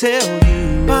I'm gon' tell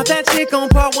you about that chick on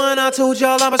part one I told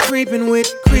y'all I was creeping with.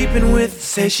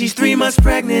 Say she's 3 months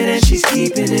pregnant and she's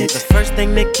keeping it. The first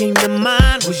thing that came to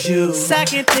mind was you.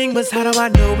 Second thing was, how do I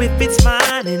know if it's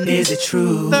mine and is it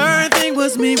true? Third thing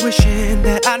was me wishing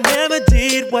that I never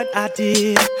did what I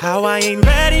did. How I ain't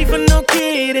ready for no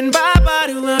kid and bye-bye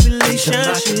to a relationship. These are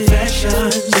my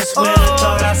confessions. Just when I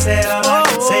thought I said all I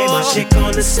can say, my chick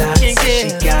on the side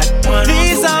said she got one.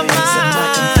 These are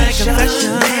my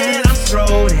confessions. Man, I'm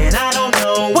thrown and I don't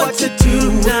know what to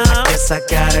do now. I guess I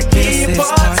gotta give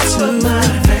part two of my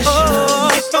confessions.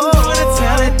 If I'm gonna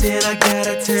tell it, then I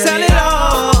gotta tell it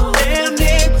all. Damn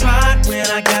near cried when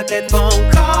I got that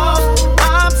phone call.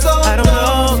 I'm so I don't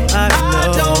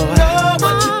know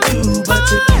what to do but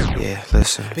to. Yeah,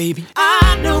 listen, baby,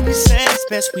 I know we said it's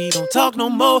best we don't talk no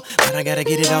more, but I gotta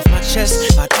get it off my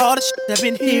chest about all the shit I've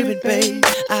been hearing, babe.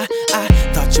 I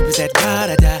thought you was that ride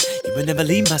or die. You would never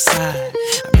leave my side.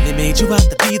 I really made you out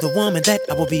to be the woman that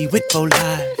I will be with for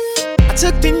life. I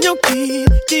took in your kid,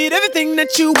 did everything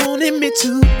that you wanted me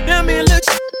to. Now me look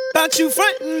about you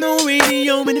frontin' on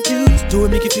radio and the views. Do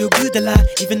it make you feel good to lie,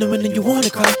 even though when you wanna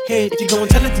cry. Hey, if you gon'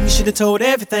 tell it, then you should've told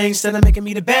everything instead of making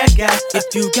me the bad guy.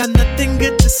 If you got nothing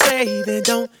good to say, then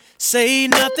don't say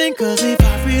nothing. Cause if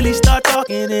I really start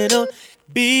talking, it'll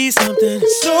be something.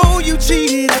 So you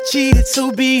cheated, I cheated,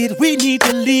 so be it. We need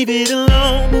to leave it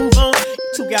alone, move on.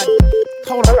 You two got it.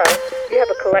 Hold on. Hello, you have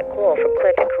a collect call from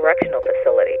Clinton Correctional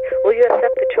Facility. Will you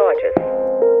accept the charges?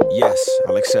 yes,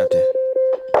 I'll accept it.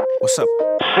 What's up?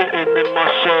 Sitting in my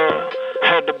cell,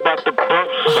 head about the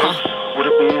bumps. Would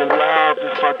it be alive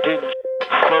if I didn't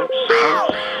first?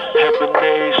 Heaven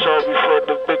made, sorry for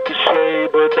the ricochet,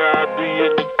 but I'd be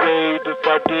in the grave if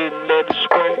I didn't let it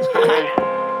spray. Hey,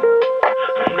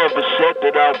 I never said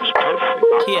that I was perfect.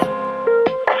 Yeah.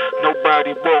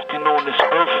 Nobody walking on this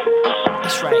earth.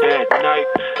 That's right. That night,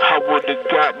 I would've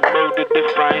got murdered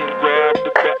if I ain't grabbed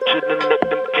the ratchet and let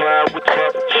them cowards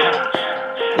have a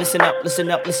chance. Listen up,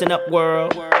 listen up, listen up,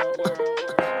 world.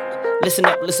 Listen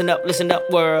up, listen up, listen up,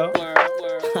 world.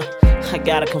 I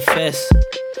gotta confess,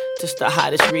 just the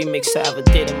hottest remix I ever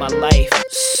did in my life.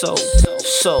 So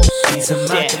these are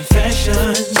my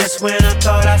confessions. Just when I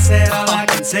thought I said all I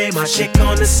can say, my chick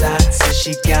on the side says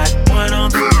she got one on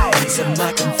the way. These are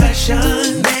my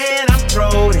confessions. Man, I'm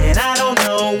thrown and I don't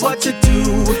know know what to do.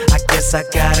 I guess I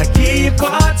gotta keep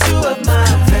part 2 of my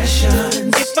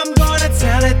confessions. If I'm gonna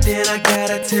tell it, then I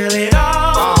gotta tell it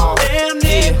all. Damn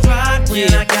near cried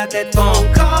when I got that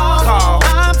phone call.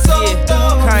 I'm so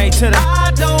dumb. Kanye to the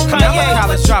I don't know.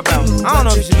 college dropout. I don't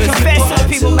know if you listen. Confess to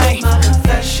people, man.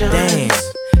 Damn.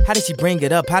 How did she bring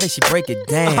it up? How did she break it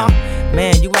down?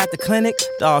 Man, you at the clinic?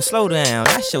 Dawg, slow down,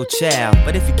 that's your child.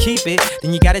 But if you keep it,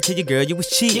 then you gotta tell your girl you was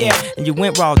cheating. And you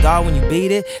went raw, dawg, when you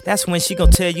beat it. That's when she gon'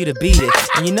 tell you to beat it.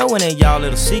 And you know it ain't y'all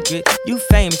little secret. You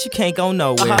famous, you can't go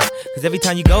nowhere. Cause every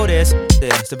time you go there,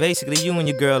 so basically you and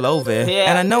your girl over.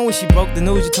 And I know when she broke the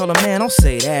news, you told her, man, don't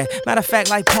say that. Matter of fact,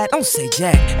 like Pat, don't say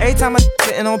Jack. Every time I'm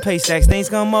sitting on pay stacks, things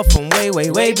come up from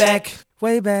way back.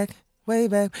 Way back. Way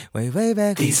back.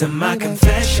 These are my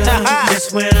confessions.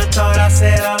 Just when I thought I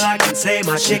said all I can say,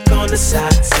 my chick on the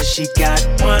side says she got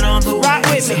one on the way.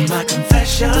 These are my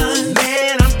confessions.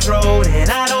 Man, I'm thrown and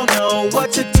I don't know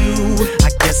what to do. I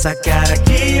guess I gotta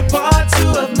keep part 2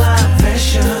 of my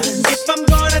confessions. If I'm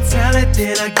gonna tell it,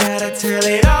 then I gotta tell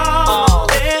it all.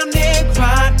 Damn near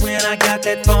cried when I got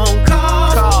that phone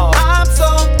call. I'm so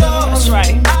dumb. That's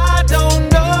right. I don't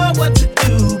know what to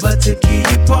do, but to give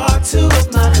you part 2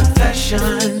 of my confessions.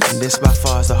 This by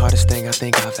far is the hardest thing I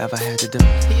think I've ever had to do.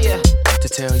 To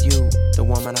tell you, the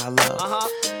woman I love,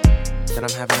 that I'm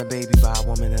having a baby by a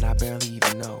woman that I barely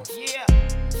even know.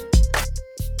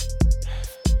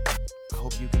 I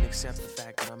hope you can accept the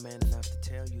fact that I'm man enough to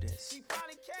tell you this. She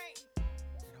probably can't.